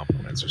on the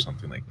compliments or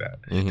something like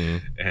that. Mm-hmm.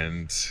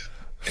 And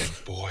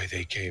boy,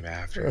 they came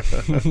after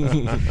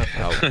me.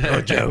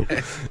 No joke.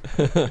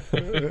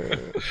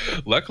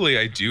 Luckily,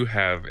 I do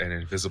have an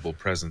invisible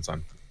presence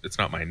on. It's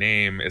not my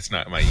name. It's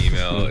not my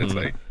email. It's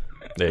like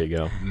There you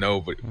go.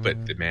 nobody.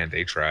 But man,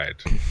 they tried.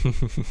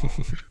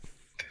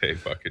 They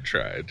fucking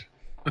tried.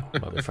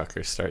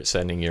 Motherfuckers start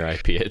sending your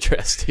IP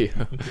address to you.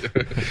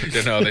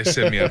 You know, they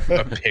sent me a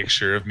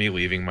picture of me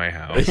leaving my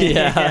house.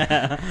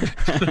 Yeah.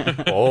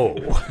 Oh.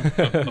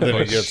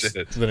 then,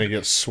 Shit. he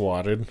gets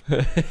swatted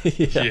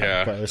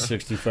Yeah. by a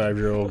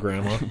 65-year-old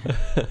grandma.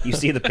 You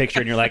see the picture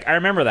and you're like, I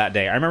remember that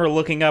day. I remember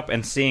looking up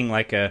and seeing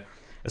like a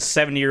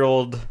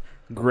 70-year-old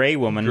gray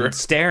woman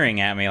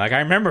staring at me. Like, I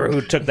remember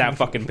who took that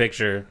fucking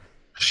picture.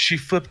 She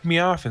flipped me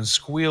off and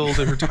squealed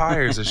her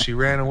tires as she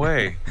ran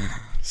away.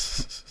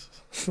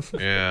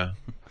 Yeah.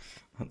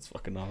 That's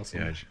fucking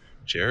awesome. Yeah.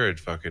 Jared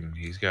fucking,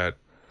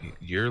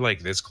 you're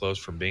like this close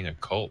from being a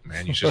cult,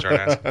 man. You should start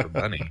asking for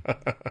money.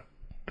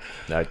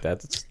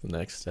 That's the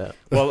next step.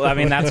 Well, I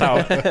mean, that's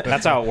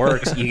how it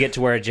works. You get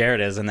to where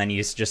Jared is, and then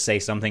you just say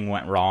something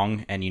went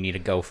wrong, and you need a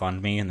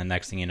GoFundMe, and the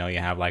next thing you know, you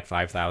have like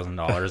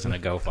 $5,000 in a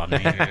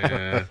GoFundMe.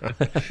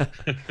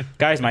 Yeah.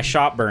 Guys, my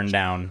shop burned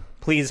down.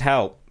 Please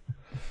help.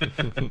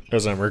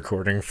 As I'm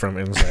recording from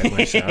inside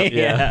my shop.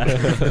 Yeah.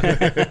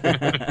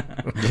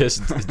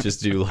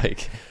 just do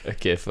like a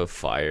gif of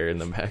fire in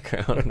the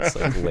background. It's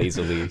like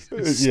lazily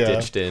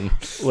stitched in.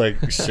 Like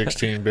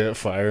 16-bit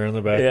fire in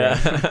the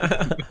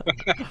background.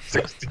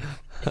 Yeah.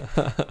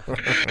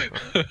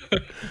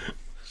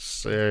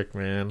 Sick,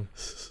 man.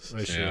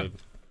 I should.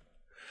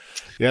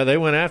 Yeah, they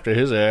went after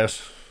his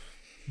ass.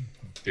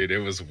 Dude, it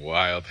was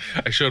wild.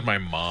 I showed my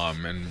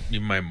mom, and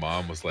even my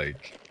mom was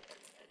like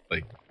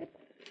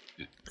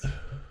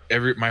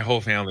my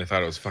whole family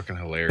thought it was fucking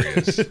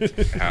hilarious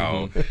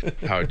how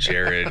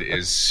Jared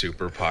is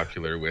super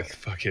popular with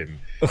fucking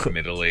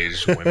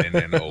middle-aged women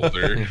and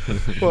older.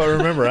 Well,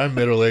 remember, I'm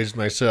middle-aged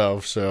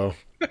myself, so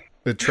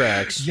it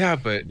tracks. Yeah,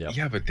 but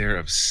Yep. they're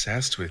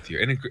obsessed with you.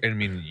 And I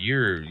mean,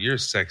 you're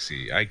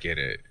sexy. I get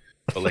it.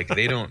 But like,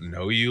 they don't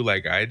know you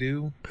like I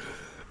do.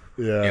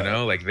 Yeah. You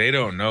know, like they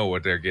don't know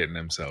what they're getting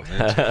themselves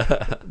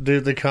into.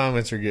 Dude, the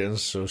comments are getting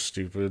so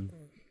stupid.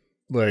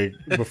 Like,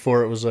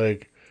 before it was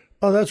like,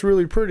 oh, that's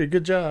really pretty,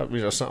 good job,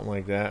 something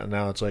like that. And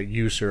now it's like,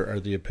 you, sir,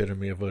 are the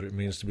epitome of what it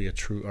means to be a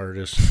true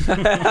artist.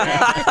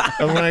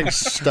 I'm like,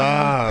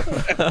 stop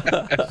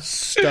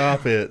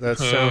it. That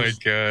Oh my sounds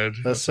god!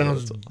 that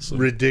sounds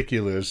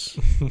ridiculous.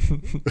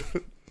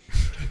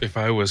 If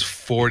I was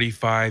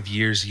 45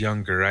 years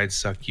younger, I'd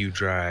suck you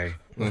dry.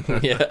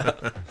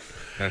 Yeah.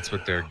 That's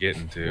what they're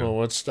getting to. Well,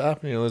 what's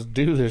stopping you? Let's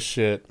do this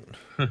shit.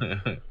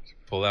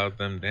 Pull out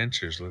them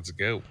dentures. Let's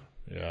go.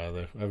 Yeah,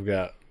 I've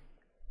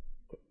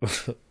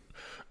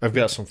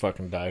got some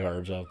fucking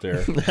diehards out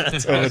there. And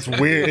it's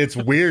weird. It's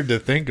weird to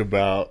think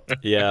about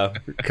Yeah.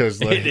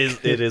 because like,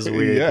 It is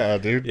weird. Yeah,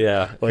 dude.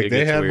 Yeah. Like it they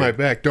gets had my weird.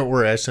 back. Don't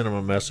worry, I sent them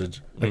a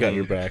message. I got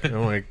your back. And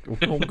I'm like,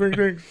 oh, great,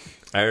 great.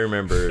 I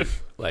remember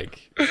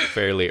like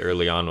fairly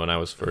early on when I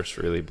was first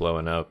really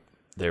blowing up,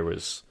 there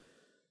was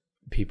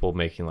people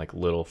making like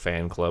little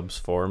fan clubs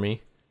for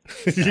me.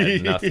 I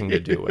had nothing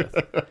to do with.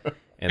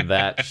 And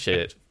that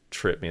shit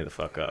tripped me the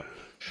fuck up.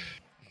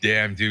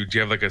 Damn, dude. Did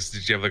you have like a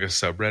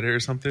subreddit or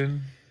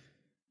something?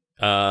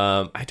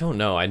 I don't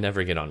know. I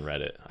never get on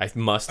Reddit. I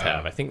must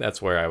have. I think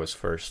that's where I was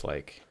first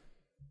like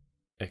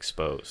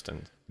exposed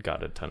and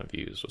got a ton of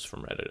views was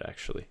from Reddit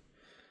actually.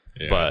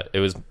 Yeah. But it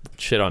was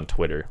shit on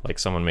Twitter. Like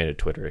someone made a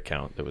Twitter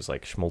account that was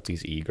like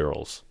Schmulty's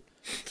e-girls.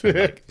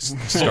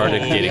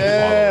 Started getting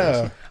Yeah.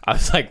 followers. I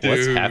was like,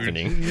 what's Dude.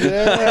 happening?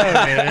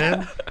 Yeah,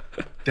 man.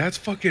 That's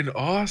fucking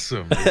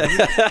awesome. Dude.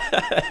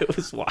 It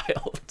was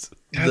wild.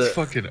 That's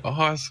fucking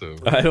awesome.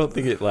 I don't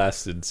think it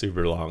lasted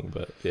super long,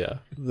 but yeah,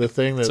 The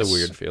thing it's that's a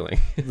weird feeling.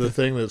 the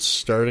thing that's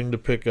starting to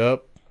pick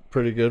up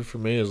pretty good for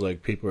me is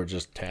like people are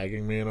just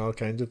tagging me in all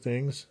kinds of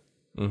things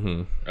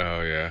Mm-hmm.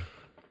 Oh yeah.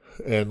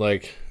 and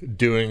like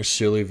doing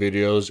silly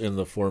videos in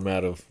the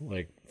format of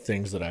like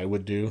things that I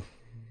would do,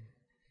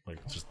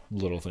 like just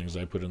little things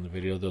I put in the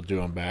video. They'll do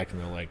them back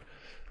and they'll like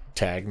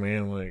tag me.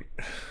 I'm like,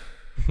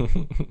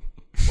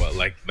 What,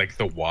 like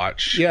the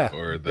watch? yeah,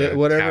 Or the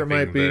whatever it tapping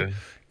might be. the-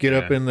 Get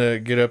up in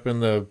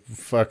the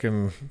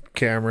fucking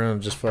camera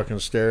and just fucking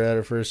stare at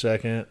it for a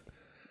second.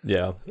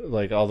 Yeah.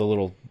 Like all the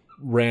little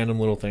random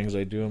little things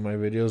I do in my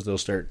videos, they'll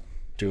start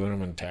doing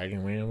them and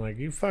tagging me. I'm like,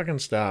 you fucking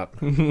stop.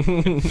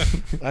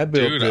 I built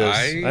Dude,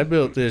 this. I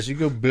built this. You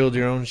go build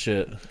your own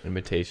shit.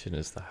 Imitation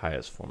is the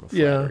highest form of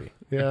Yeah, flattery.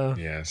 yeah.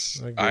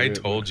 Yes, I get I it,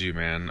 told you,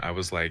 man. I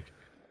was like,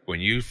 when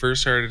you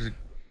first started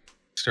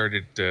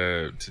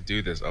to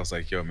do this, I was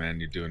like, yo, man,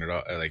 you're doing it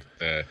all. Like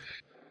the,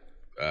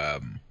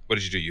 what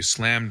did you do? You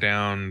slammed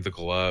down the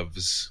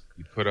gloves.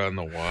 You put on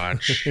the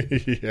watch.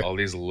 Yeah. All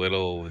these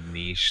little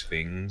niche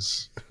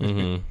things.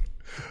 Mm-hmm.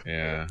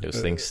 Yeah.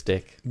 Those things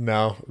stick.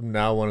 Now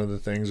one of the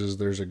things is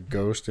there's a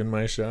ghost in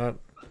my shop.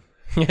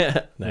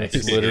 Yeah. Nice.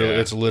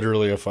 It's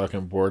literally a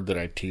fucking board that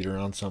I teeter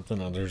on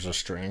something and there's a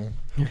string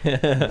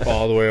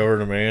all the way over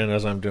to me, and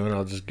as I'm doing,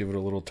 I'll just give it a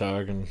little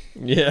tug and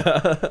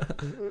Yeah.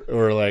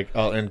 or like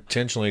I'll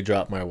intentionally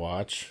drop my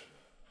watch.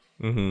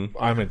 Mm-hmm.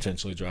 I'm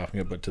intentionally dropping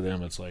it, but to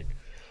them it's like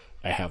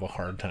I have a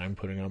hard time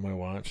putting on my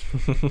watch.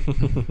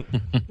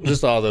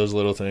 Just all those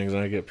little things,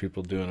 and I get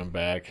people doing them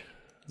back.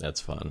 That's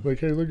fun. Like,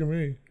 hey, look at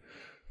me.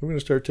 I'm gonna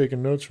start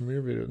taking notes from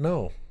your video.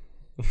 No,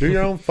 do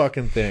your own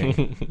fucking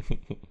thing.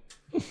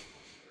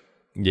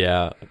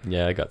 Yeah.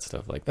 Yeah. I got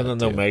stuff like that. And then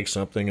they'll too. make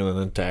something and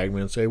then tag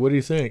me and say, "What do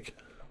you think?"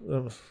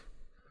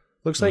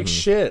 Looks like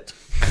shit.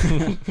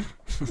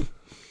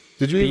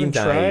 Did you Be even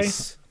try?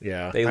 nice.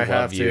 Yeah, They I love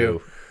have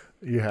you.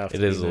 to. You have to.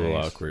 It be is a little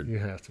nice. awkward. You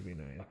have to be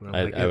nice. But I'm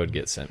I, like, I would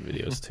get sent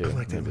videos too. I'm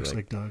like, that I'd be looks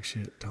like dog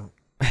shit. Don't.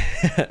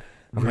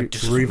 I'm like,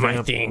 this is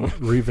my thing.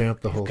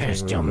 Revamp the whole thing.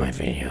 Guys, real steal my quick.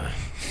 video.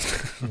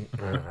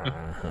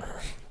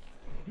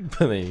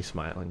 But then you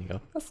smile and you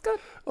go, "That's good.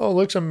 Oh,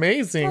 looks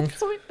amazing.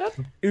 Sweet.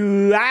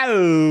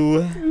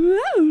 Wow.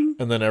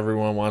 And then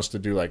everyone wants to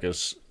do like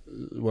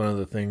one of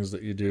the things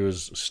that you do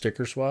is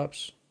sticker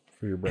swaps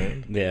for your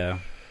brand. Yeah.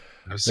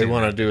 I've They seen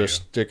want to that do video. a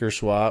sticker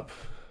swap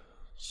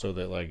so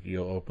that like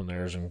you'll open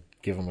theirs and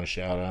give them a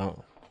shout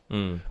out.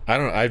 Mm.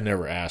 I've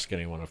never asked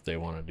anyone if they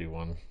want to do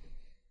one.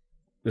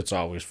 It's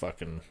always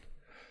fucking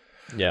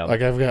Yeah.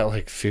 like I've got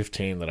like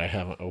 15 that I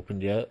haven't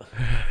opened yet.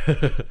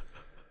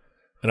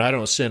 And I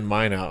don't send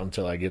mine out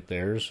until I get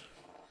theirs.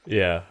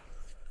 yeah.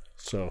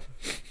 So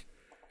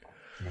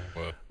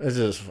Well, it's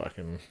just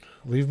fucking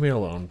leave me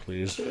alone,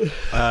 please.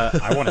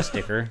 I want a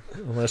sticker.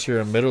 Unless you're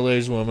a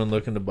middle-aged woman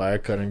looking to buy a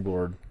cutting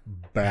board,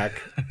 back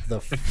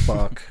the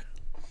fuck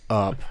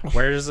up.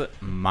 Where's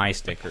my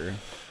sticker?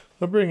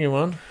 I'll bring you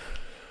one.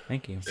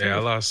 Thank you. yeah, I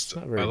lost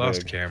not very a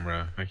big.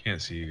 camera. I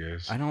can't see you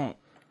guys. I don't.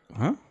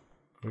 Huh?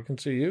 We can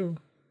see you.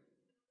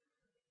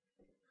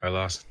 I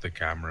lost the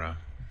camera.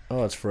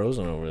 Oh, it's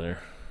frozen over there.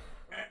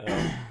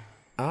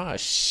 Ah,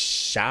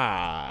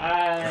 shot.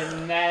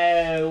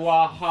 No.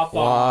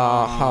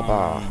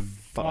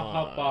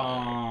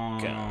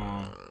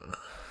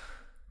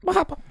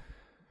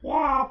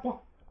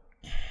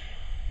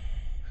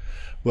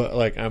 But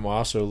like, I'm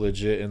also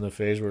legit in the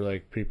phase where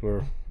like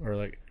people are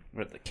like,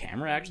 Would the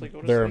camera actually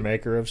go to they're a sleep?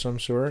 maker of some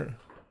sort.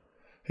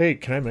 Hey,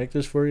 can I make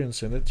this for you and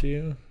send it to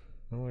you?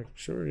 I'm like,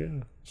 sure,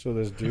 yeah. So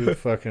this dude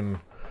fucking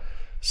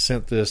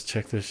sent this.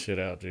 Check this shit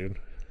out, dude.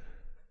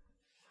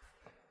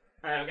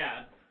 Oh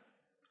god.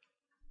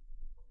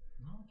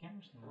 No, the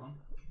camera's still on.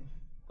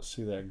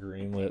 See that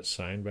green lit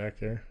sign back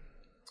there?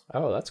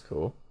 Oh, that's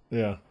cool.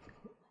 Yeah.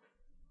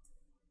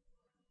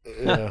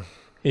 Yeah.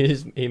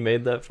 He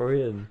made that for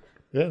you and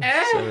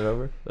Yeah. sent it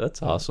over.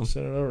 That's awesome.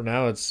 Send it over.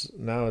 Now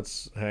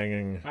it's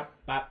hanging.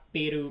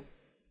 Ba-ba-be-doo.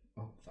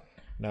 Oh fuck.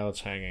 Now it's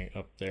hanging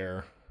up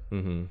there.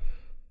 Mm-hmm.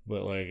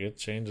 But like it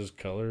changes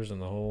colors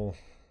and the whole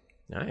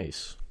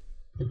Nice.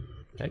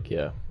 Heck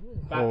yeah.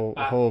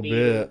 whole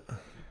bit.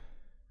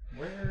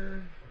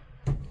 Where?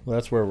 Well,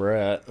 that's where we're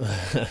at.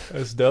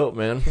 That's dope,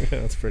 man. Yeah,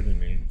 that's pretty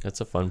neat.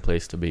 That's a fun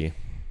place to be.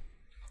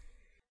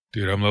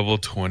 Dude, I'm level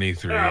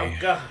 23. Oh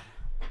god.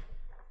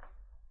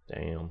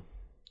 Damn.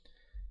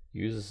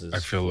 Uses is I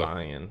feel it.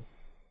 flying.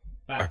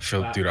 I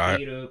feel, dude,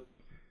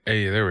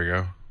 Hey, there we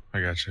go.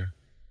 I got you.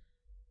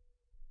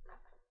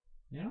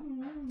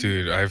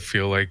 Dude, I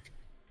feel like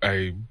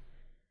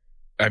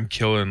I'm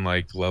killing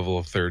like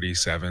level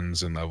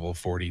 37s and level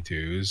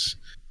 42s.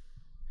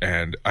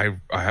 And I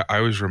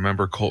always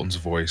remember Colton's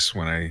voice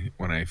when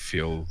I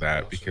feel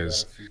that,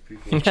 because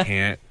you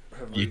can't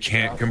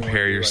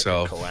compare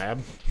yourself Collab.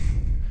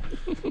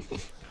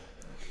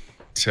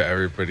 to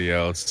everybody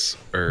else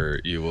or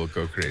you will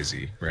go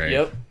crazy, right?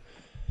 Yep.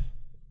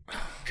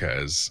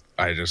 because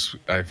I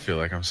feel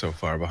like I'm so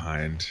far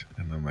behind,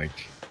 and I'm like,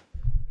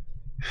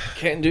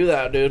 Can't do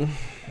that, dude.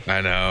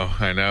 I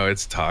know,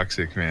 it's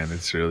toxic, man.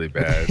 It's really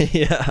bad.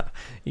 Yeah.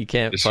 You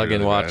can't It's fucking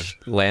really watch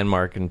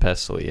Landmark and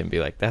Pestily and be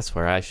like, that's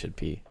where I should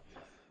be.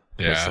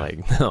 It's Yeah,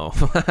 like, no.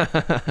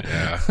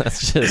 yeah.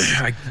 That's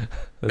just,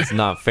 that's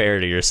not fair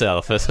to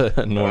yourself as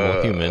a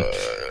normal human.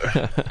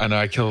 I know.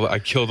 I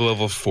killed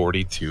level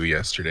 42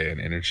 yesterday in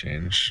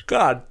Interchange,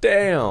 God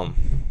damn.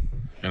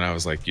 and I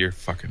was like, "You're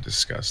fucking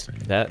disgusting."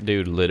 That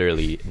dude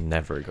literally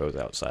never goes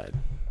outside.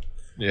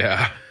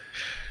 Yeah,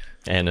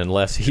 And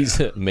unless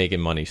he's making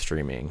money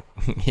streaming,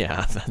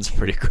 yeah, that's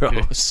pretty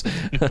gross.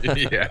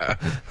 yeah.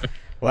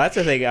 Well, that's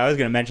the thing I was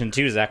going to mention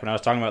too, Zach, when I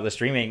was talking about the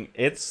streaming.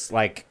 It's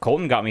like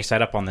Colton got me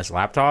set up on this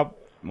laptop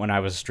when I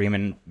was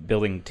streaming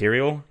building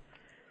Tyrael.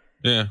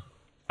 Yeah.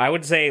 I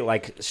would say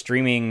like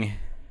streaming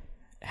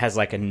has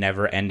like a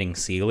never ending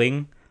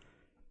ceiling,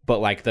 but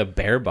like the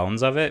bare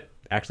bones of it,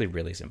 actually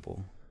really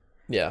simple.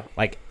 Yeah.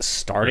 Like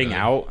starting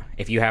out,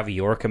 if you have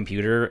your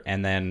computer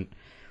and then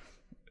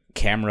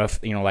camera,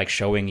 like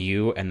showing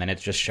you, and then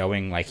it's just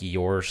showing like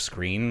your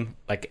screen,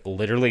 like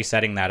literally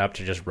setting that up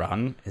to just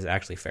run is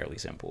actually fairly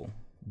simple.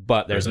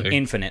 But there's an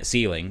infinite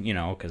ceiling,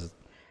 because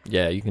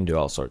Yeah, you can do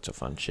all sorts of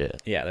fun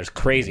shit. yeah, there's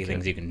crazy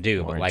things you can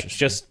do, more but like interesting.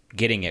 just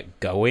getting it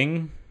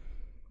going,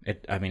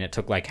 it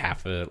took like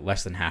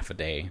less than half a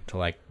day to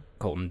like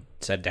Colton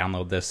said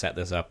download this, set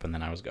this up, and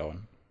then I was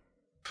going.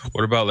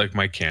 What about like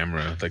my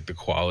camera? Like the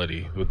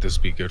quality? Would this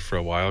be good for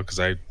a while? Because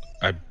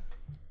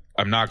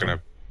I'm not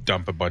gonna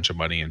dump a bunch of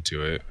money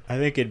into it. I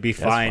think it'd be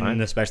fine,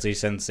 fine. especially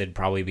since it'd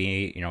probably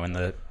be, in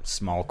the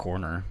small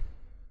corner.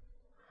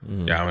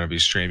 Yeah, I'm gonna be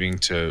streaming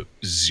to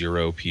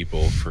 0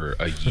 people for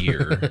a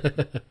year.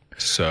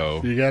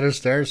 So You got to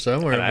start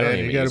somewhere, And I don't man.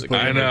 You even got use to a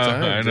put in the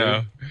time. I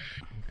know. dude.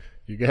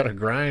 You got to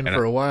grind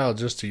for a while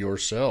just to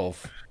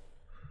yourself.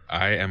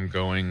 I am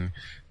going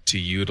to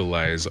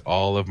utilize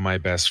all of my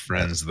best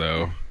friends,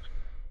 though.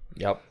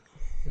 Yep.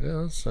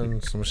 Yeah,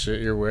 send some shit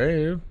your way,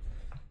 dude.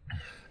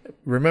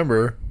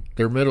 Remember,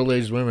 they're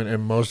middle-aged women,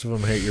 and most of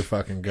them hate your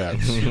fucking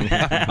guts.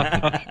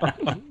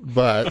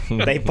 But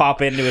They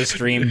pop into a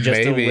stream just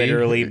Maybe. to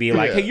literally be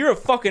like, Yeah. "Hey, you're a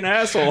fucking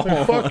asshole."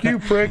 fuck you,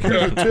 prick.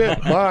 Here's a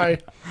tip. Bye.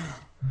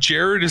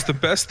 Jared is the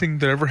best thing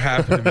that ever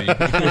happened to me.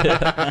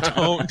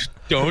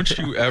 Don't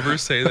you ever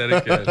say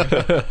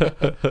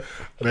that again.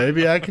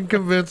 Maybe I can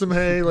convince them.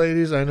 Hey,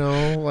 ladies, I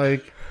know,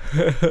 like,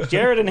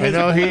 Jared and I his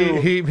know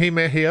blue-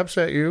 he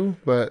upset you,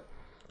 but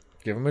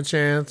give him a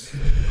chance.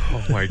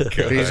 Oh my god.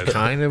 He's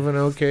kind of an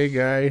okay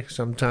guy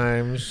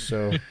sometimes,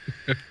 so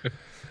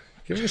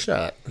give him a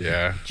shot.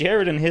 Yeah.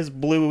 Jared and his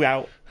blue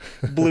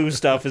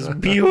stuff is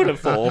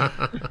beautiful.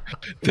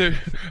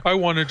 I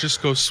want to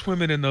just go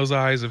swimming in those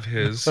eyes of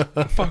his.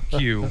 Fuck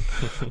you.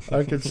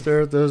 I could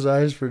stare at those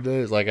eyes for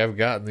days. Like, I've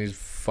gotten these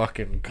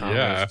fucking comments,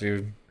 Yeah.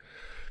 dude.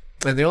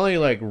 And the only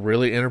like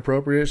really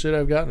inappropriate shit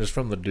I've gotten is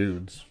from the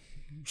dudes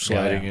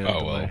sliding in.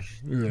 Oh, well.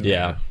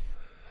 Yeah.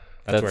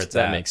 That's where it's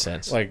that at. makes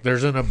sense. Like,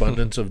 there's an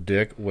abundance of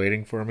dick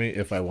waiting for me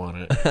if I want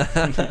it.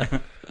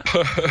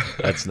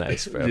 That's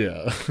nice, bro.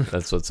 Yeah.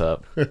 That's what's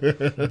up.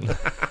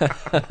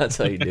 That's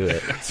how you do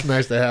it. It's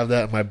nice to have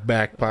that in my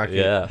back pocket.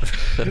 Yeah.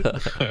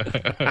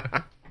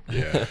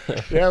 Yeah.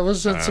 Yeah, we'll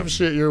send some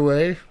shit your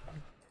way.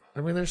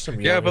 I mean, there's some.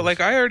 Yeah, but youngins.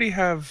 like I already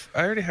have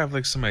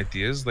like some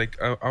ideas. Like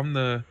I'm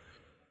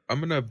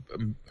gonna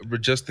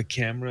adjust the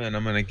camera, and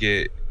I'm gonna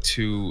I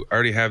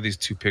already have these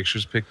 2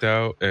 pictures picked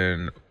out,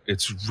 and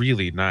it's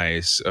really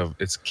nice.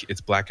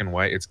 It's black and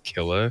white. It's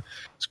Killa.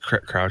 It's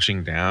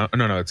crouching down.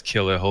 No, it's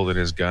Killa holding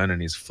his gun,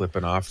 and he's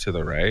flipping off to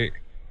the right.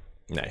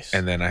 Nice.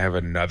 And then I have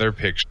another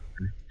picture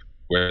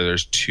where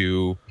there's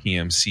 2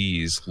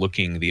 PMCs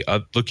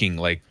looking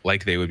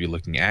like they would be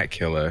looking at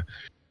Killa,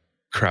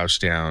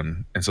 crouched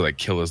down, and so like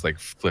Killa's like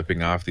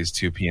flipping off these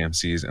 2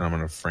 PMCs, and I'm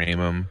gonna frame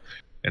them,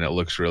 and it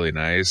looks really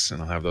nice,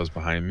 and I'll have those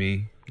behind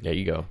me. There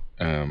you go.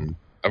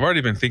 I've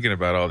already been thinking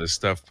about all this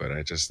stuff, but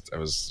I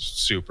was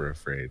super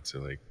afraid to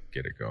like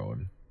get it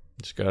going.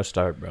 Just gotta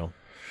start, bro.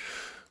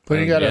 But you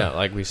And, gotta. yeah,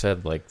 like we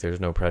said, like there's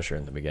no pressure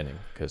in the beginning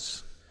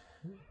because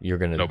you're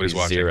gonna Nobody's be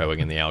watching. zeroing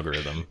in the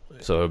algorithm.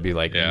 So it would be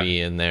like Yeah.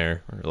 me in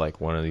there, or like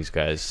one of these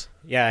guys,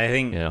 Yeah, I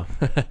think you know,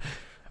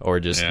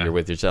 or just Yeah. you're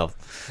with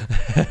yourself.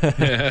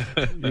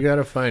 You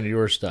gotta find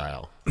your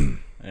style.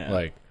 Yeah.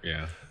 Like,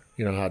 Yeah.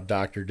 you know how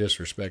Dr.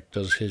 Disrespect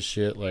does his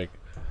shit, like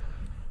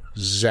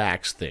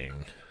Zach's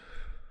thing.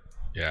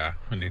 Yeah.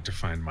 I need to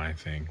find my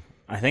thing.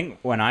 I think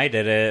when I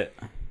did it,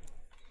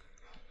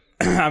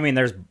 I mean,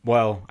 I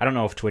don't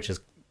know if Twitch is.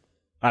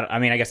 I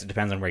mean, I guess it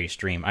depends on where you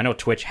stream. I know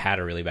Twitch had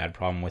a really bad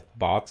problem with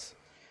bots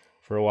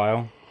for a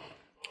while,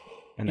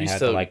 and they You had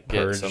to still like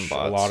get purge some a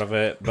bots. lot of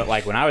it. But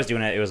like when I was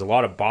doing it, it was a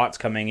lot of bots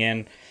coming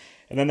in,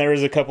 and then there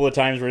was a couple of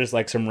times where just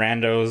like some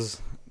randos.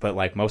 But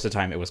like most of the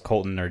time, it was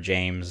Colton or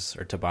James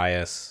or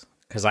Tobias,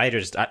 because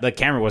the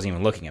camera wasn't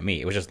even looking at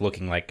me; it was just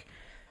looking like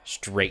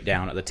straight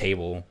down at the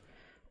table,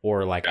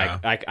 or like Yeah.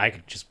 I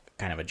could just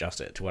kind of adjust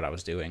it to what I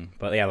was doing.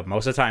 But yeah,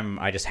 most of the time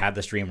I just had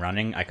the stream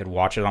running. I could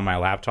watch it on my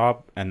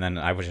laptop, and then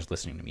I was just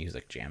listening to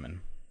music,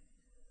 jamming.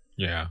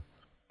 Yeah.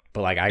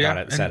 But like I got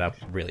it set up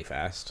really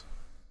fast.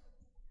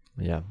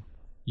 Yeah.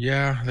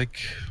 Yeah, like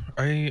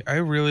I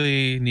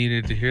really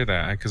needed to hear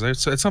that because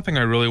it's something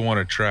I really want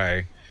to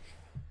try.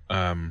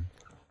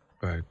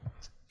 But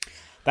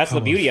that's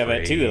the beauty of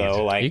it too,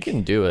 though. Like you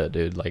can do it,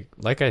 dude.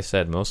 Like I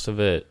said, most of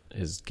it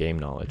is game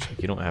knowledge.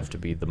 Like, you don't have to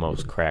be the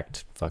most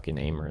cracked fucking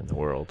aimer in the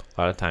world.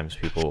 A lot of times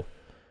people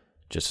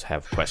just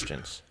have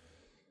questions,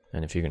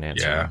 and if you can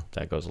answer them,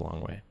 that goes a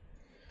long way.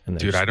 And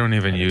dude, I don't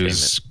even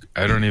use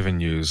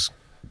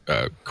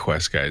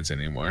quest guides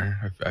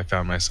anymore. I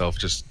found myself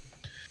just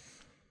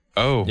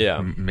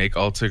make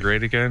Alta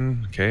great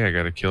again. Okay, I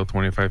got to kill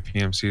 25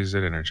 PMCs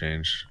at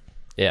interchange.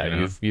 Yeah, you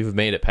know? you've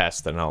made it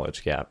past the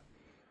knowledge gap.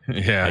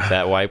 Yeah, like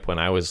that wipe when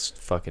I was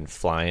fucking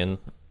flying,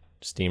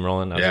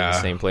 steamrolling. I was in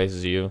the same place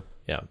as you.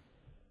 Yeah,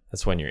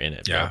 that's when you're in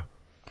it. Yeah, bro.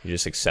 You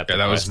just accept the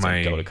quest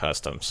and go to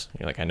customs.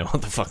 You're like, I know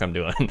what the fuck I'm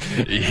doing.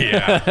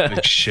 Yeah,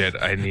 like, shit.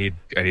 I need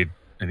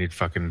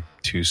fucking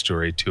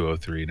 2-story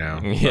 203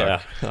 now. Yeah.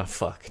 Fuck. Oh,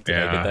 fuck. Did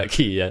I get that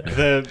key yet?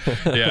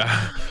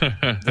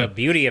 The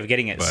beauty of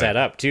getting it set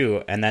up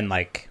too, and then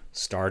like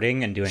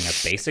starting and doing a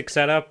basic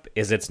setup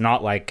is it's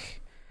not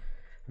like,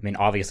 I mean,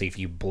 obviously if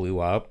you blew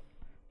up,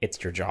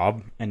 it's your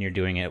job and you're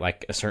doing it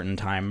like a certain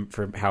time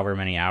for however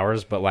many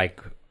hours. But like,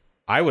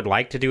 I would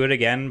like to do it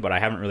again, but I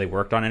haven't really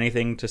worked on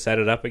anything to set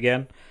it up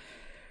again.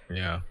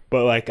 Yeah.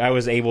 But like, I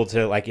was able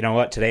to like, you know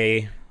what,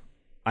 today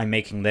I'm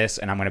making this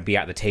and I'm going to be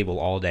at the table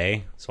all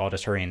day. So I'll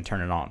just hurry and turn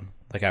it on.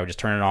 Like I would just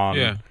turn it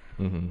on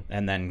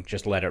and then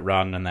just let it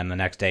run. And then the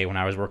next day when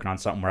I was working on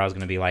something where I was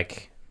going to be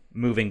like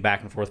moving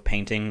back and forth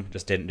painting,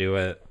 just didn't do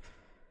it.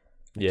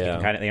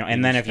 Yeah. Kind of,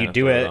 and then if you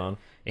do it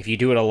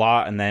a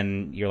lot and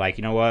then you're like,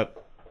 you know what,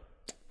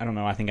 I don't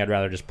know, I think I'd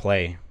rather just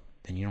play,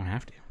 then you don't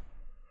have to.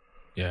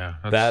 Yeah.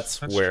 That's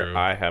where true.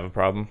 I have a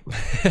problem.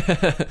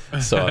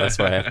 So that's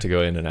why I have to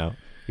go in and out.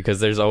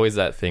 Because there's always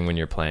that thing when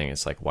you're playing,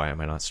 it's like, why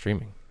am I not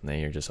streaming? And then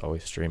you're just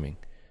always streaming.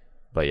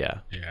 But yeah,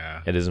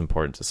 it is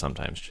important to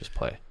sometimes just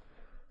play.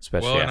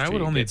 Especially and I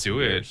would only do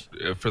it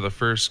for the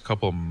first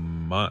couple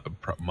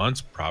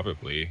months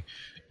probably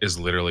is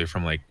literally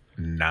from like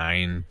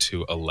 9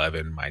 to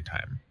 11 my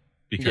time.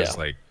 Because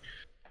like,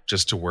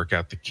 just to work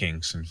out the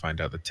kinks and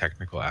find out the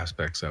technical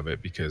aspects of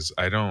it, because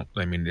I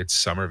mean, it's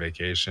summer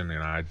vacation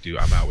and I'm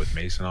out with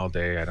Mason all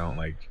day. I don't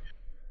like,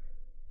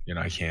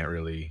 I can't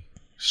really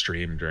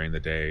stream during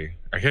the day.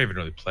 I can't even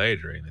really play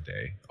during the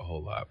day a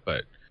whole lot,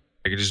 but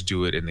I could just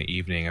do it in the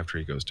evening after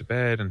he goes to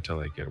bed until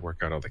I get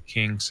work out all the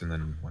kinks. And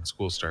then when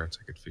school starts,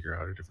 I could figure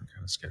out a different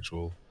kind of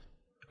schedule.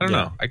 I don't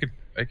know. I could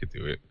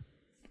do it.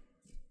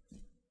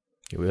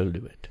 You will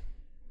do it.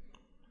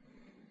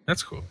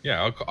 That's cool.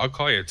 Yeah, I'll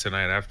call you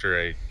tonight after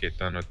I get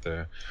done with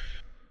the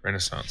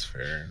Renaissance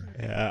Fair.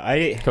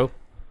 Yeah, cool.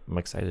 I'm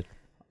excited.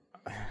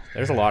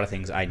 There's a lot of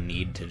things I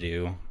need to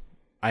do.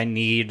 I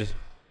need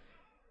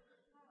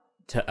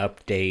to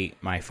update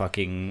my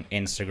fucking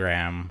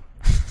Instagram.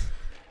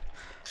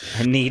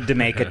 I need to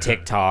make a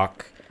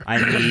TikTok. I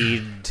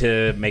need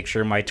to make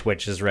sure my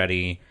Twitch is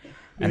ready.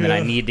 And then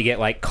I need to get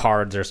like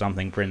cards or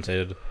something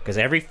printed because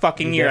every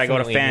fucking year I go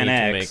to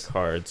FanX. Make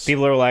cards.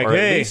 People are like, or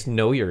 "Hey, at least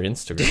know your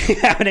Instagram." You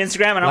have an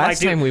Instagram, and I'm like,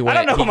 "Last time we went,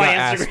 I don't know he my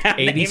got Instagram asked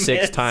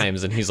 86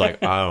 times, and he's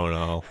like, I don't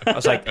know." I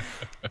was like,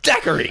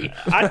 "Zachary,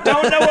 I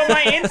don't know what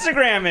my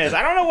Instagram is.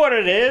 I don't know what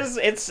it is.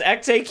 It's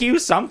XAQ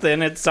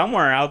something. It's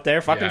somewhere out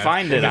there. Fucking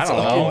find it. I don't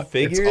know.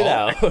 Figure it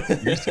out."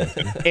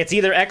 It's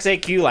either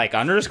XAQ like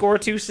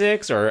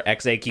 _26 or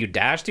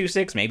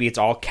XAQ-26. Maybe it's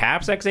all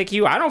caps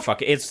XAQ. I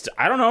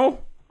don't know.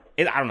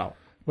 I don't know.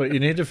 But you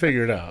need to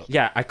figure it out.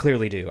 Yeah, I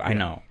clearly do. I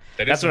know.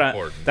 That's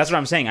what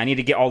I'm saying. I need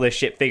to get all this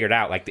shit figured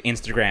out, like the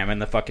Instagram and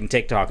the fucking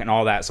TikTok and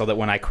all that, so that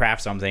when I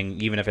craft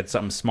something, even if it's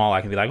something small, I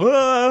can be like,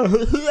 whoa,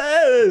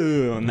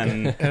 and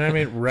then. And I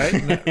mean,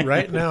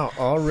 right now,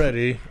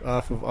 already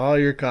off of all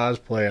your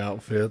cosplay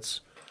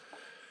outfits,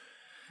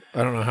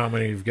 I don't know how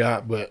many you've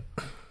got, but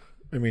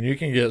I mean, you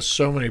can get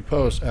so many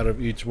posts out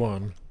of each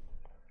one.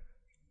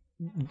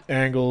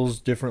 Angles,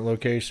 different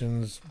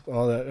locations,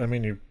 all that. I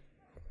mean,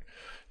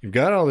 You've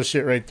got all the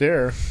shit right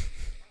there.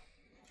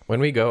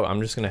 When we go,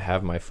 I'm just going to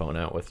have my phone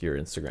out with your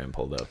Instagram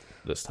pulled up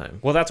this time.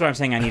 Well, that's what I'm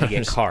saying. I need to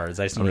get cards.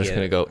 I'm just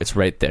going to go, it's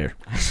right there.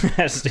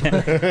 It's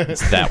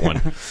that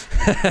one.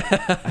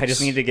 I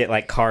just need to get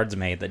like cards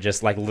made that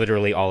just like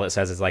literally all it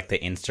says is like the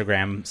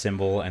Instagram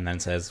symbol and then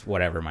says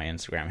whatever my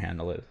Instagram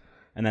handle is.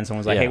 And then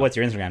someone's like, hey, what's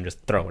your Instagram?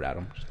 Just throw it at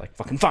them. Just like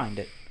fucking find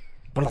it.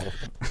 But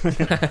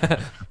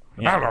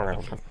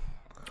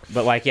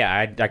like,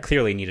 yeah, I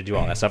clearly need to do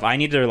all that stuff. I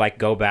need to like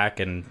go back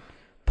and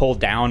pull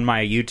down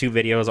my YouTube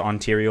videos on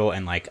Tyrael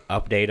and like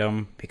update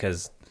them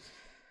because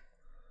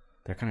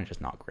they're kind of just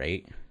not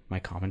great. My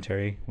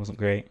commentary wasn't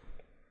great.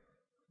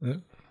 Yeah.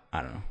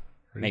 I don't know.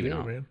 Maybe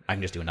not. Man. I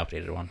can just do an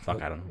updated one.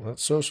 Fuck, I don't know. Well,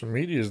 social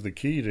media is the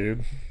key,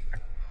 dude.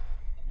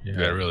 Yeah,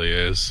 it really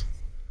is.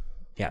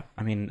 Yeah,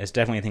 I mean, it's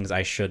definitely things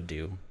I should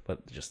do,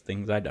 but just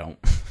things I don't.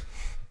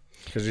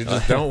 Because you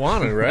just don't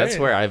want to, right? That's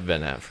where I've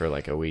been at for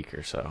like a week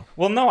or so.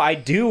 Well, no, I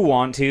do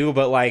want to,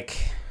 but like...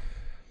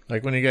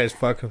 Like when you guys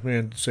fuck with me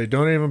and say,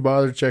 "Don't even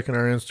bother checking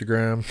our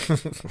Instagram."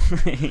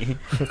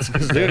 It's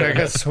 'cause, dude, I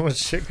got so much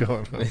shit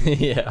going on.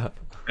 Yeah.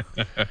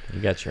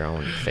 You got your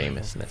own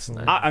famousness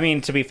now. I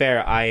mean, to be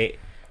fair, I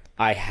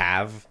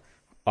have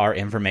our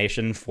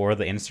information for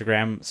the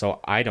Instagram, so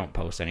I don't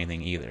post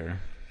anything either.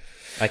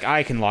 Like,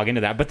 I can log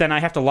into that, but then I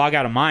have to log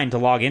out of mine to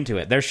log into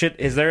it.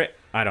 Is there?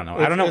 I don't know.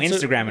 I don't know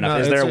Instagram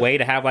enough. Is there a way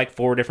to have like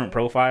 4 different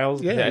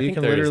profiles? Yeah, I you think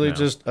can there is literally now.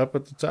 just up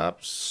at the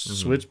top,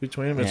 switch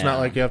between them. It's Yeah. not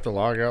like you have to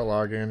log out,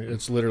 log in.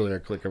 It's literally a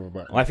click of a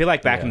button. Well, I feel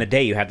like back in the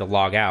day you had to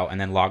log out and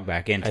then log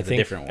back into I the think,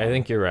 different one. I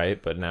think you're right,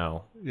 but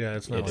now Yeah,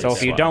 it's not. It Like So is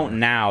if you swap. don't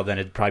now, then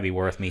it'd probably be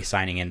worth me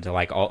signing into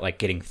like all like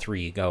getting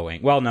 3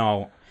 going. Well,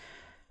 no,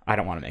 I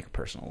don't want to make a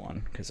personal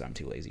one because I'm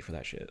too lazy for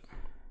that shit.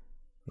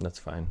 that's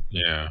fine.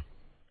 Yeah.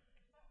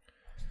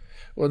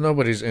 Well,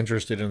 nobody's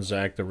interested in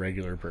Zach the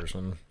regular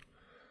person.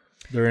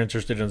 They're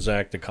interested in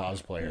Zach the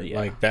cosplayer. Yeah.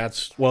 Like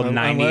that's Well,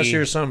 unless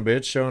you're some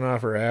bitch showing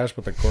off her ass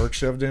with a cork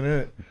shoved in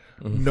it,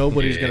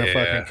 nobody's gonna Yeah.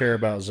 fucking care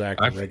about Zach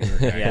the regular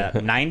guy. Yeah,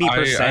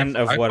 90%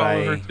 of what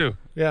follow her too.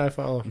 Yeah, I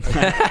follow.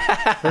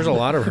 There's a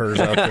lot of hers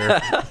out there.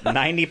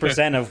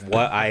 90% of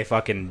what I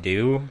fucking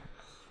do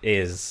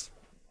is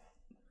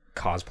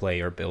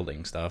cosplay or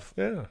building stuff.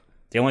 Yeah,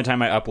 The only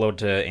time I upload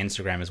to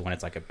Instagram is when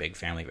it's like a big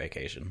family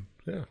vacation.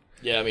 yeah.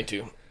 Yeah, me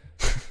too.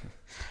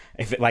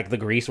 If it, like the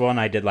Grease one,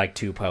 I did like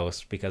 2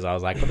 posts because I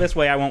was like, well, this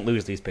way I won't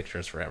lose these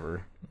pictures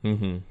forever.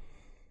 Mm-hmm.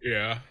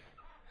 Yeah.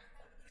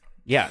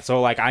 Yeah,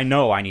 so like I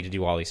know I need to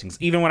do all these things.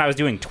 Even when I was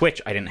doing Twitch,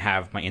 I didn't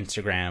have my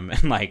Instagram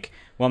and like,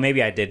 well,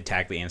 maybe I did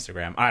tag the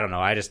Instagram. I don't know.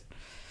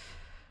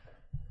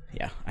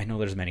 Yeah, I know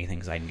there's many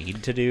things I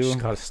need to do. Just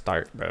gotta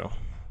start, bro.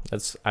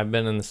 I've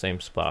been in the same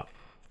spot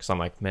because I'm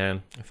like,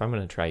 man, if I'm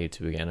gonna try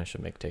YouTube again, I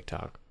should make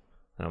TikTok.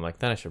 And I'm like,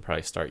 then I should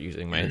probably start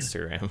using my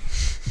Instagram.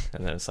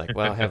 And then it's like,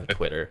 well, I have a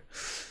Twitter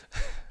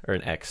or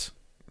an X.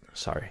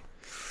 Sorry,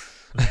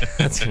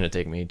 that's gonna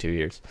take me 2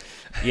 years.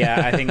 Yeah,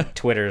 I think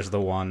Twitter's the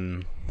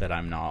one that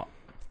I'm not.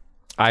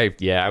 I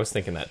was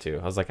thinking that too.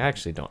 I was like, I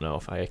actually don't know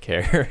if I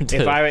care.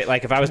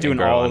 If I was doing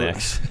grow all on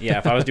X.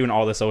 if I was doing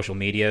all the social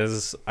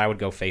medias, I would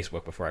go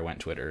Facebook before I went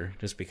Twitter,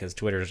 just because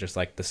Twitter is just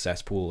like the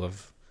cesspool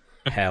of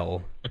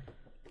hell.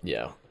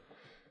 Yeah.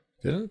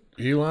 Didn't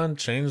Elon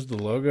change the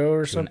logo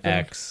or To an something?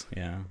 X,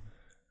 yeah.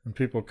 And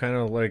people kind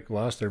of like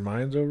lost their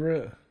minds over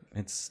it.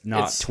 It's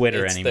not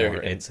Twitter anymore.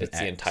 It's the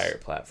X. entire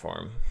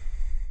platform.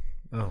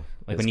 Oh,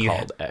 Like It's when you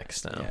called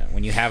X now. yeah,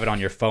 when you have it on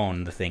your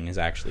phone, the thing is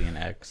actually an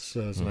X.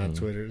 so it's not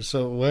Twitter.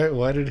 So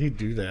why did he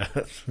do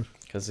that?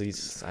 Because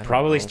he's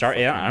Probably start.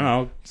 Yeah, I don't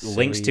know.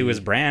 Links to his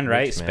brand,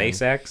 right? rich man.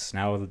 SpaceX.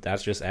 Now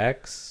that's just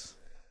X.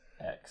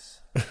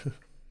 X.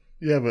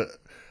 Yeah, but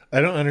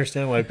I don't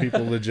understand why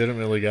people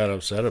legitimately got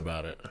upset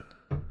about it.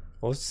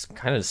 Well, it's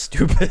kind of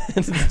stupid.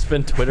 It's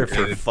been Twitter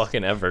for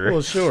fucking ever.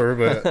 Well, sure,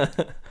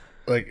 but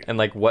like, And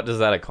like, what does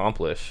that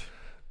accomplish?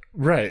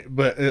 right,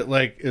 but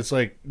it's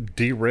like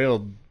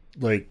derailed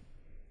like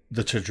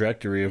the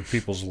trajectory of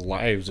people's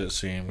lives. It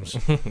seems.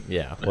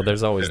 Yeah. Well,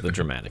 there's always the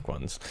dramatic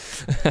ones.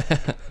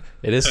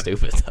 It is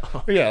stupid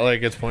though. Yeah,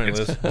 like it's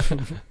pointless.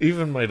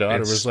 Even my daughter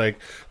was like,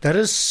 "That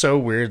is so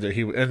weird that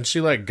he," and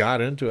she like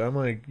got into it. I'm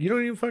like, "You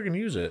don't even fucking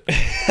use it.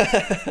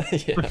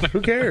 Yeah.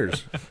 Who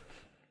cares?"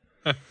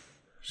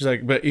 She's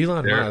like, "But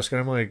Elon There- Musk," and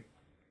I'm like,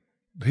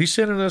 "He's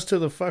sending us to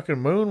the fucking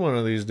moon one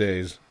of these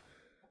days.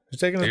 He's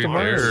taking us Dude, to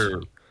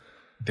Mars."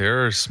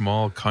 there are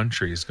small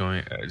countries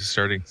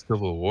starting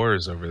civil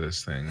wars over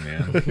this thing,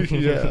 man.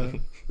 Yeah,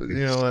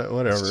 you know what?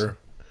 Whatever.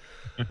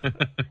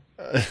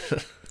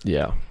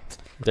 Yeah.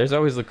 There's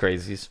always the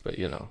crazies, but it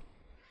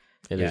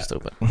is Yeah.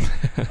 stupid.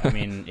 I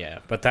mean, yeah,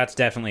 but that's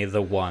definitely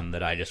the one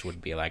that I just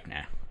would be like,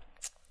 nah.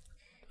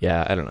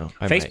 Yeah, I don't know.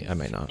 I Facebook-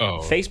 might not. Oh,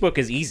 Facebook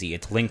is easy.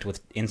 It's linked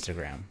with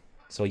Instagram.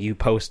 So you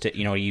post it,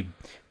 you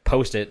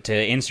post it to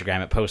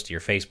Instagram, it posts to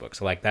your Facebook.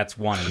 So like that's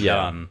one and Yeah.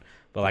 done.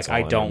 But like That's all I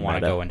in don't want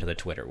to Meta. go into the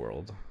Twitter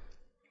world.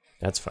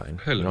 That's fine. You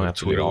hello, don't have to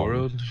do Twitter it all.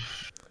 world.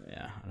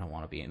 Yeah, I don't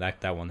want to be in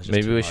that one. Is just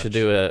Maybe too we much.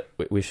 should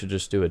we should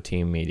just do a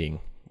team meeting.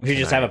 We should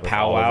just have a tonight with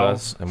all powwow. of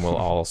us, and we'll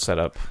all set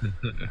up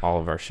all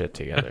of our shit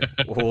together.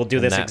 We'll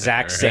do this And that-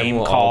 exact then same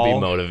we'll call. all be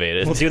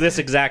motivated. We'll do this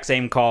exact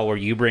same call where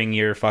you bring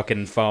your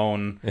fucking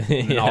phone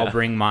and Yeah. I'll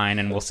bring mine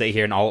and we'll sit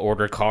here and I'll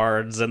order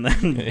cards and then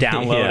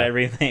download Yeah.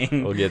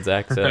 everything. We'll get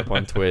Zach set up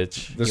on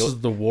Twitch. This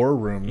is the war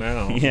room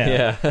now.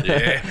 Yeah.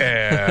 Yeah.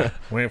 Yeah.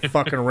 We ain't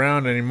fucking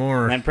around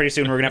anymore. And then pretty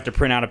soon we're gonna have to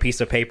print out a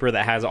piece of paper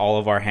that has all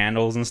of our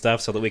handles and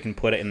stuff so that we can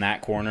put it in that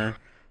corner.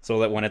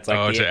 So that when it's like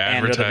Oh, the to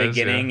end or the advertise,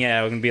 beginning,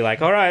 yeah, we can be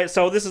like, all right,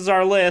 so this is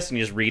our list, and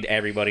you just read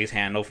everybody's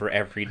handle for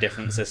every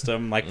different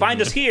system. Like,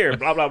 find us here,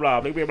 blah blah blah,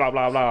 blah blah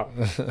blah blah.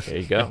 There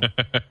you go.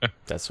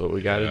 That's what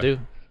we got to do.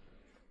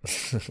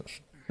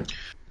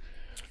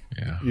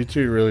 Yeah. You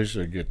two really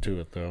should get to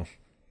it though.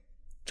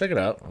 Check it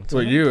out.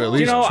 Well, you at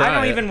least I try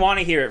don't it. even want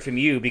to hear it from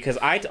you because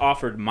I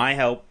offered my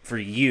help for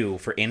you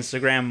for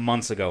Instagram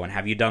months ago, and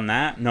have you done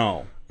that?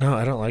 No. No,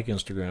 I don't like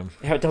Instagram.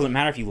 It doesn't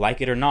matter if you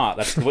like it or not.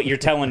 That's what you're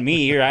telling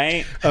me,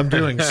 right? I'm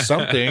doing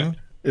something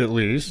at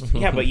least.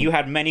 Yeah, but you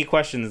had many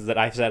questions that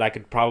I said I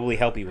could probably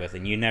help you with,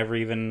 and you never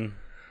even.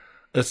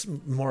 It's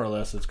more or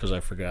less. It's because I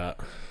forgot.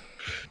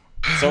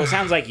 So it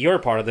sounds like you're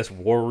part of this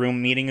war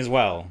room meeting as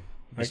well.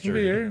 I can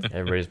be here.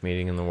 Everybody's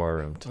meeting in the war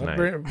room I'll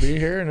tonight. be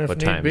here, and if What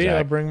need time, be, Zach?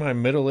 I'll bring my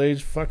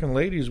middle-aged fucking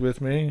ladies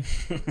with me.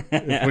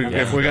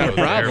 If we got a Oh,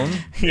 they're problem.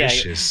 Yeah,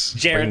 vicious.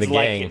 Jared's the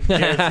gang. like,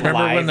 Jared's Remember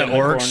live when the in orcs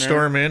corner.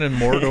 storm in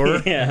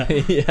Mordor? Yeah.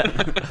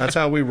 Yeah. That's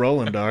how we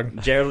rolling, dog.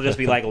 Jared will just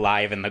be like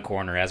live in the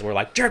corner as we're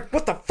like, Jared,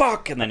 what the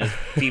fuck? And then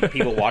just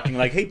people watching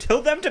like, hey,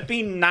 tell them to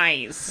be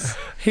nice.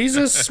 He's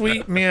a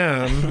sweet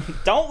man.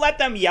 Don't let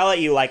them yell at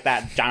you like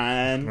that,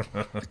 John.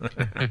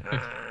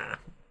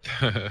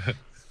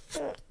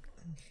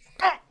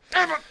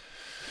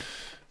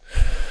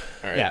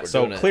 Yeah,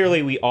 so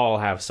clearly we all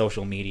have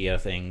social media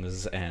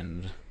things,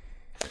 and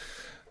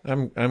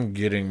I'm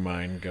getting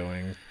mine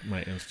going.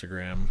 My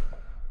Instagram.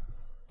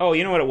 oh,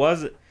 you know what it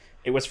was?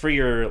 It was for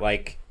your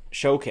like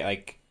showcase,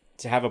 like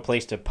to have a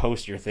place to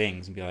post your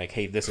things and be like,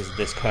 hey, this is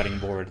this cutting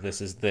board,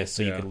 this is this,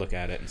 so you Yeah. could look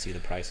at it and see the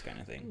price, kind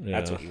of thing.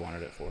 That's Yeah. what you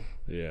wanted it for.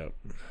 Yeah,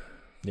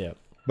 Yeah.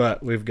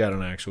 but we've got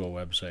an actual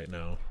website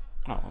now,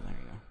 Oh, well, there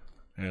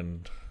you go.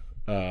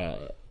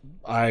 and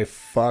I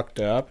fucked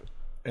up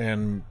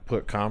and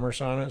put commerce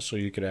on it, so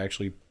you could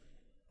actually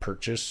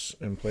purchase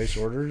and place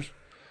orders.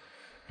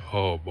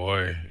 Oh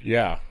boy.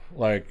 Yeah,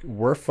 like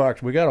we're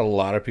fucked. We got a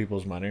lot of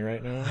people's money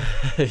right now.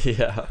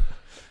 Yeah.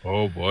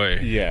 Oh boy.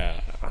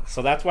 Yeah.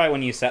 So that's why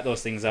when you set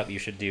those things up, you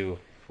should do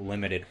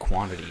limited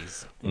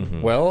quantities.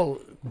 Well,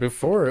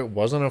 before it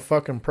wasn't a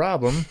fucking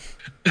problem.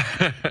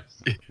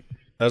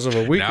 As of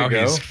a week Now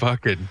ago. he's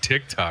fucking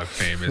TikTok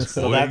famous.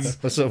 So boy. that's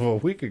As of a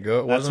week ago,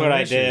 it that's wasn't what an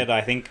I issue. did. I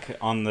think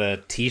on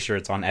the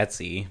T-shirts on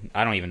Etsy.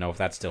 I don't even know if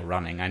that's still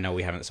running. I know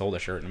we haven't sold a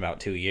shirt in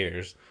about 2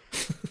 years.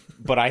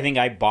 But I think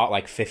I bought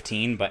like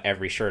 15, but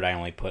every shirt I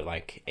only put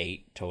like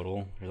 8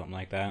 total or something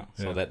like that.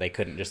 So Yeah. that they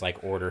couldn't just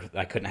like order.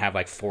 I couldn't have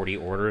like 40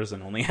 orders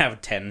and only have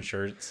 10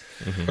 shirts.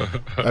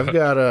 I've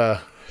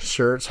got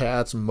shirts,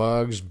 hats,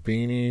 mugs,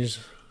 beanies,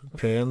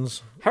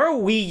 pins, How are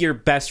we your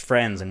best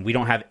friends and we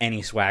don't have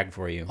any swag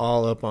for you?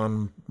 all up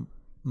on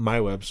my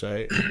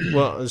website.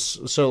 Well,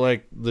 so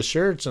like the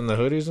shirts and the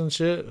hoodies and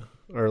shit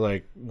are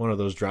like one of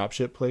those drop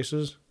ship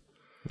places.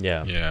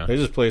 Yeah. Yeah. They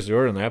just place the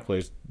order and that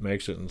place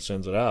makes it and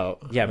sends it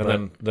out. Yeah,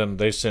 and but- then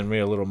they send me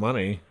a little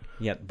money.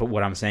 Yeah, but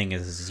what I'm saying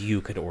is you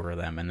could order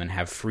them and then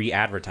have free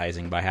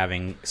advertising by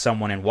having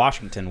someone in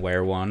Washington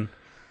wear one,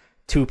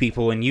 2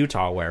 people in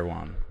Utah wear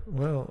one.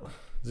 Well,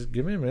 just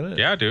give me a minute.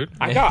 Yeah, dude.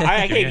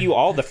 I gave you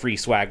all the free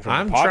swag from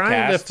I'm the podcast.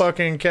 trying to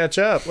fucking catch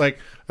up. Like,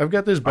 I've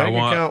got this bank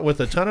want- account with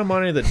a ton of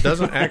money that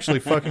doesn't actually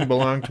fucking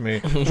belong to me.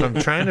 So I'm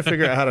trying to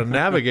figure out how to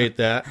navigate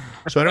that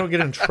so I don't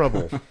get in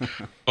trouble.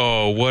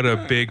 Oh, what a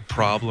big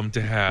problem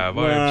to have.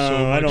 I have so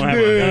I much don't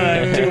money.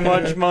 have too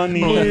much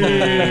money.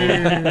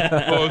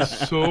 Oh,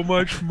 so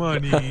much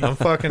money. I'm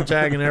fucking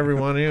tagging every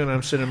one of you, and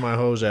I'm sending my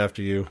hose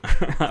after you.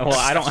 Well,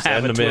 I don't have a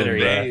Send them in, Twitter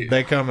bruh. yet.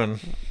 They coming.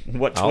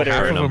 What I'll Twitter?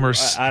 Half of them are.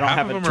 I don't half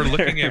have of a them are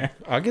Twitter. looking at.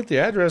 I'll get the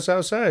address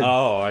outside.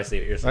 Oh, I see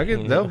what you're I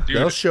saying. get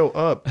they'll show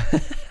up.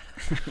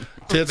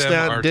 Tits them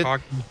down, are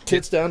talking.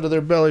 tits down to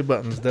their belly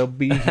buttons. They'll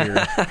be here.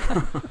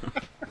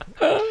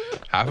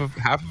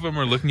 Half of them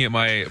are looking at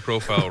my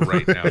profile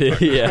right now.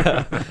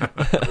 Yeah.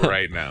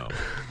 Right now.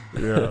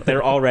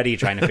 They're already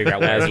trying to figure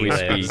out where As he we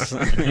lives.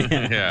 speak.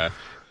 Yeah.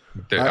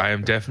 I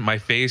am definitely my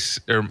face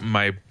or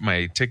my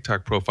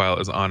TikTok profile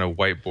is on a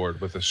whiteboard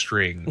with a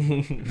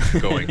string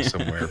going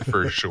somewhere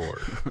for sure.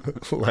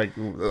 Like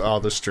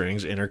all the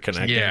strings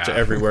interconnecting Yeah. to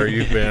everywhere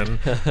you've been,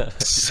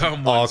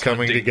 Someone's all coming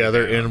hunting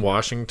together you down. in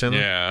Washington.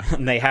 Yeah.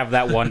 And they have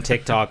that one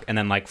TikTok and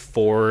then like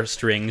 4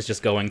 strings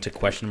just going to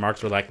question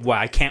marks. We're like,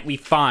 why can't we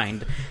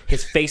find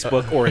his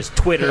Facebook or his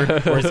Twitter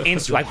or his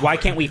Instagram? Like, why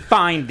can't we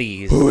find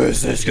these? Who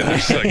is this guy?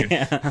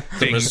 It's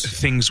like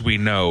things we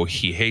know.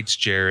 He hates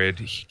Jared.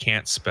 He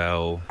can't spell.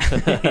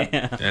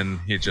 And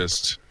he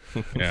just,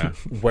 yeah.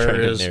 Where Trying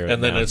to is? narrow it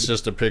And then down. it's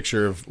just a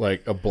picture of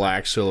like a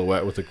black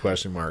silhouette with a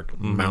question mark.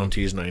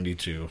 Mounties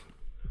 92.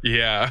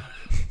 Yeah.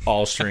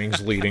 All strings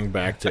leading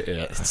back to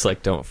it. It's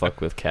like don't fuck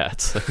with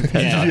cats.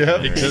 Yeah.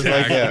 Yep, just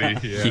like that.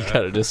 Exactly. Yeah. You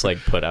gotta just like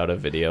put out a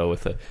video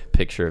with a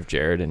picture of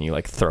Jared and you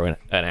like throw an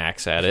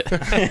axe at it.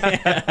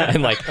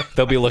 And like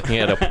they'll be looking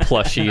at a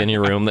plushie in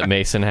your room that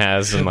Mason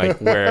has and like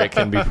where it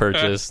can be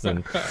purchased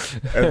and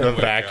And the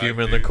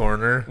vacuum in the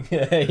corner.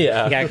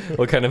 yeah.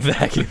 What kind of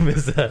vacuum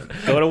is that?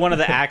 Go to one of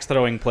the axe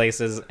throwing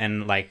places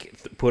and like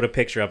put a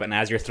picture up, and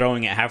as you're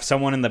throwing it, have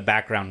someone in the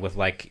background with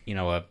like, you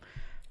know,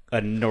 a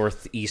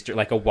northeastern,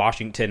 like a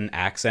Washington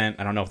accent.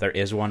 I don't know if there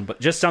is one, but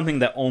just something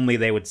that only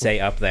they would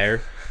say up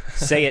there.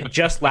 Say it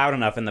just loud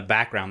enough in the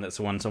background that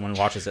so when someone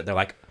watches it, they're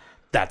like,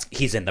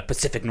 he's in the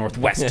Pacific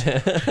Northwest.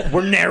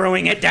 We're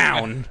narrowing it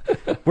down.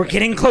 We're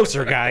getting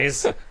closer,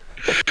 guys.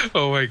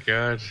 Oh my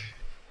god.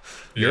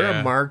 You're Yeah.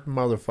 a marked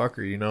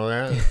motherfucker, you know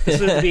that?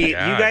 This would be,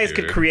 Yeah, you guys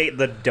could dude. create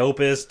the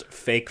dopest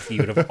fake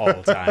feud of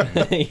all time.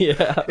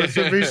 Yeah. This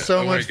would be so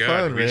Oh my much god,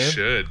 fun, we man.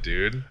 should,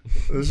 dude.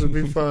 This would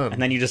be fun.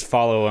 And then you just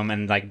follow him,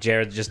 and like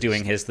Jared's just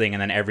doing his thing,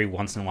 and then every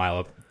once in a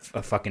while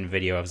a fucking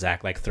video of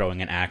Zach like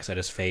throwing an axe at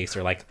his face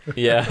or like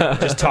Yeah.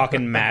 just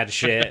talking mad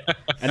shit.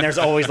 And there's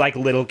always like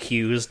little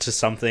cues to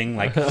something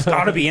like he's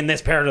got to be in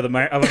this part of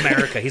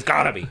America. He's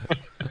got to be.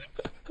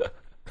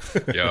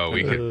 Yo,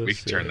 we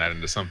could turn that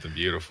into something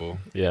beautiful.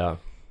 Yeah.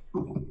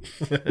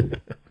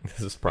 This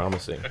is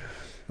promising.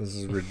 This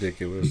is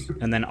ridiculous.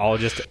 And then I'll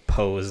just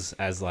pose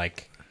as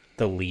like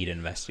the lead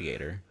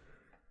investigator.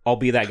 I'll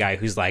be that guy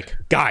who's like,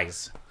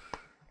 guys,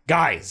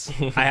 I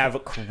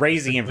have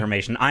crazy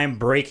information. I am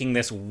breaking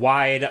this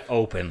wide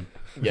open.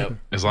 Yep.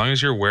 As long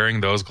as you're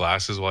wearing those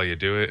glasses while you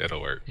do it,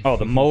 it'll work. Oh,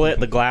 the mullet,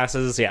 the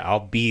glasses. Yeah, I'll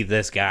be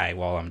this guy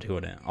while I'm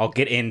doing it. I'll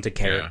get into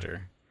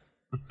character.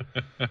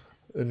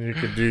 And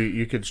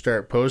you could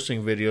start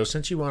posting videos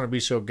since you want to be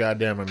so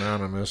goddamn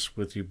anonymous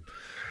with you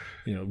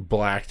know,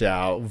 blacked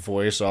out,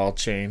 voice all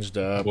changed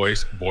up.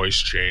 Voice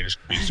changed.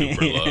 Be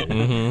super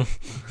low.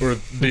 Or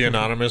the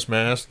anonymous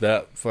mask,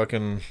 that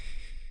fucking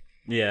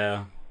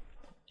Yeah.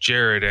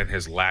 Jared and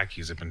his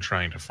lackeys have been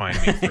trying to find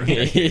me for a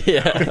decade.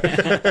 Yeah.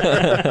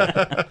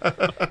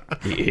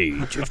 The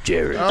age of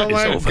Jared oh is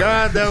my over.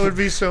 god, that would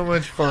be so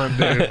much fun,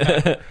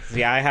 dude.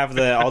 Yeah,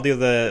 I'll do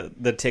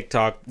the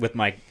TikTok with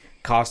my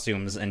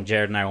costumes, and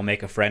Jared and I will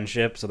make a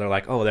friendship. So they're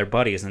like, oh, they're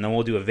buddies, and then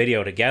we'll do a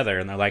video together,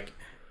 and they're like,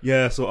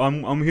 yeah, so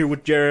I'm here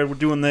with Jared, we're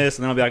doing this,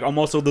 and then I'll be like, I'm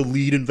also the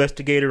lead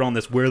investigator on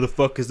this. Where the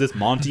fuck is this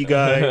Monty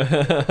guy?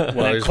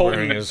 While he's Colton-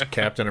 wearing his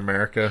Captain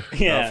America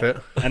Yeah. outfit.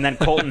 And then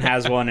Colton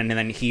has one, and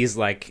then he's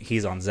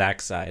on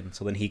Zach's side.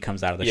 So then he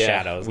comes out of the Yeah,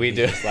 shadows. we and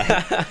do. he's just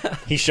like,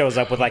 he shows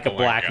up with like a Oh my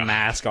black God.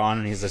 mask on,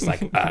 and he's just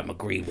like, I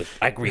agree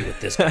with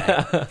this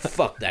guy.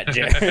 Fuck that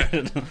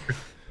Jared.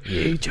 The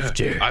age of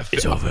Jared I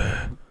is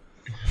over.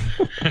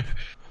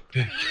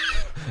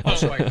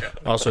 Oh my god.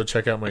 Also,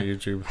 check out my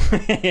YouTube.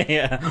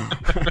 Yeah.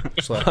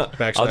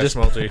 Backslash just-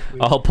 multi.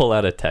 I'll pull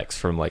out a text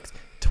from like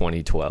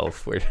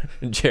 2012 where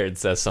Jared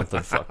says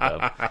something fucked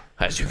up.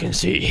 As you can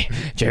see,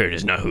 Jared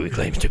is not who he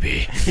claims to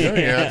be. You don't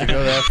even have to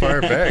go that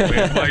far back, Oh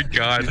man. my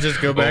god.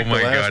 just go back Oh my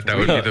to last god, that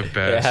would be the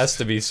best. It has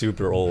to be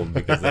super old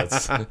because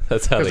that's how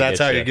Because that's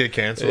how you get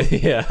canceled.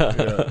 Yeah.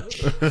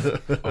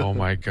 Oh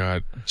my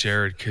god.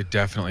 Jared could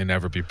definitely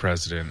never be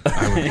president.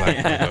 I would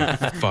like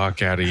the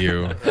fuck out of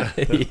you.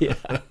 Yeah.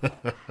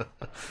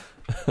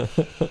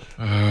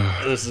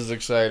 This is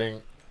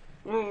exciting.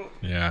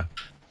 Yeah.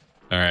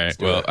 All right.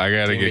 do Well, it. I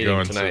gotta Team get meeting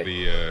going tonight. to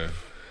the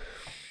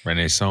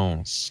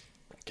Renaissance.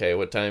 Okay,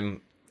 what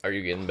time are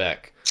you getting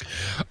back?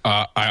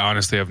 I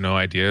honestly have no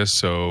idea.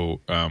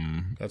 So,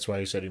 That's why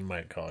he said he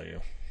might call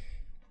you.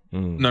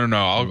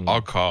 no.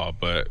 I'll call.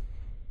 But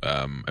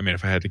I mean,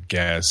 if I had to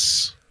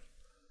guess,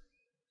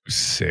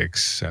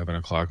 6-7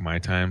 o'clock my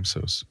time,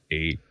 so it's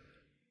 8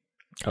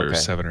 or Okay.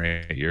 7 or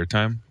 8 your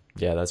time.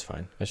 Yeah, that's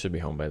fine. I should be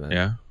home by then.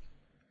 Yeah.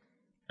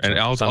 And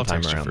I'll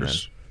sometime text you around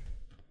first.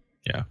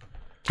 Yeah.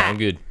 Sound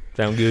good.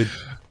 Sound good.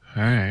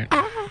 All right.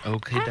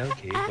 Okay,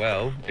 dokie.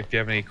 Well, if you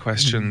have any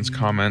questions,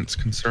 comments,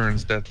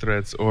 concerns, death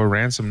threats, or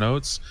ransom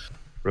notes,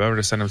 remember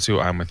to send them to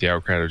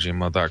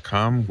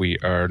imwiththeoutcrowd@gmail.com. We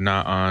are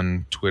not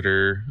on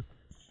Twitter.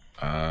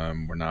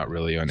 We're not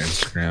really on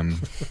Instagram.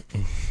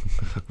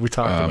 We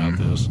talked about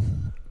this.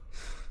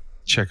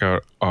 Check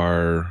out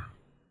our...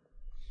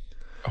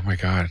 Oh my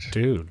god.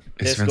 Dude,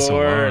 It's been so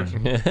long.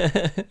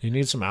 Discord. you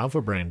need some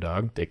alpha brain,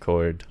 dog.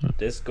 Discord.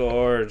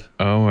 Discord.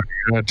 Oh my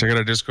god. Check out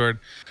our Discord.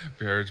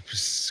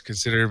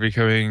 Consider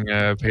becoming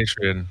a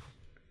Patreon.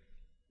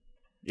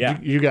 Yeah.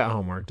 You got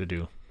homework to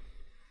do.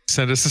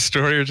 Send us a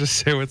story or just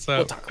say what's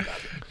up.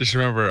 Just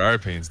remember, our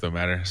opinions don't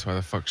matter. So why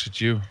the fuck should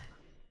you?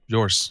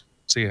 Yours.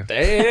 See ya.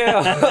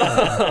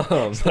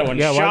 Damn. Throwing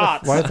Yeah,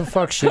 shots. why the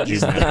fuck should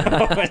you?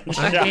 Man? Throwing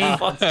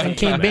shots.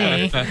 Can't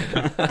be.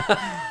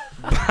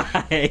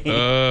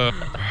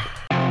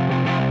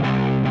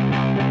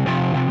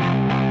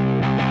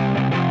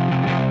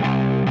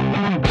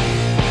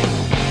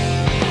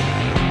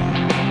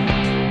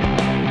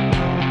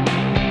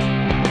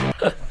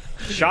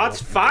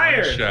 Shots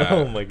fired. Shot.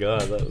 Oh my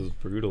god, that was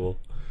brutal.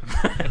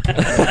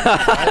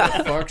 Why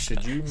the fuck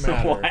should you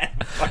matter? Why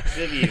the fuck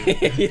should you?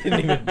 He didn't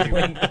even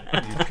blink.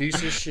 You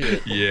piece of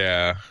shit.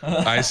 Yeah,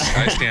 I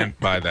stand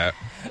by that.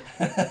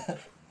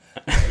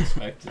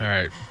 All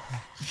right.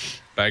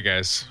 Bye,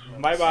 guys.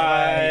 Bye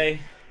bye.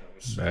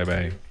 Bye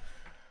bye.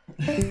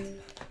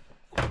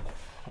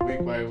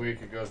 Week by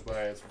week it goes by,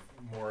 it's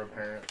more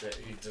apparent that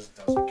he just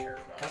doesn't care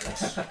about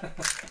this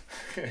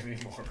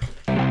anymore.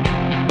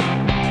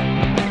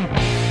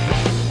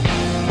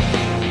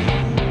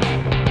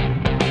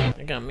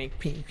 I gotta make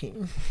pee pee.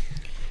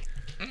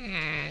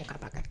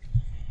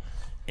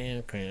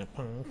 And crap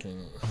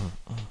pumpkin.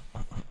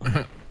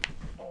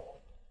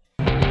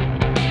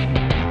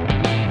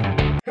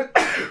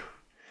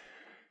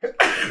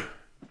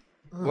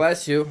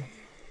 Bless you.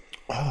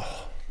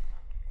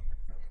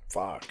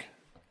 Fuck.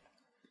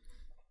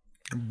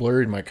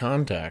 Blurred my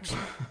contacts.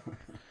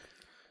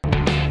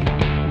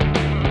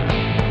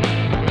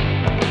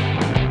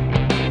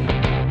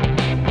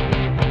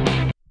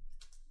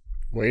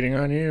 Waiting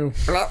on you.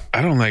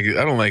 I don't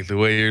like the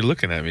way you're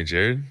looking at me,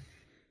 Jared.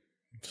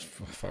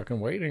 Fucking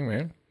waiting,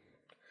 man.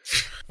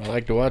 I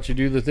like to watch you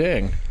do the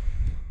thing.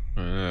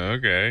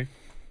 Okay.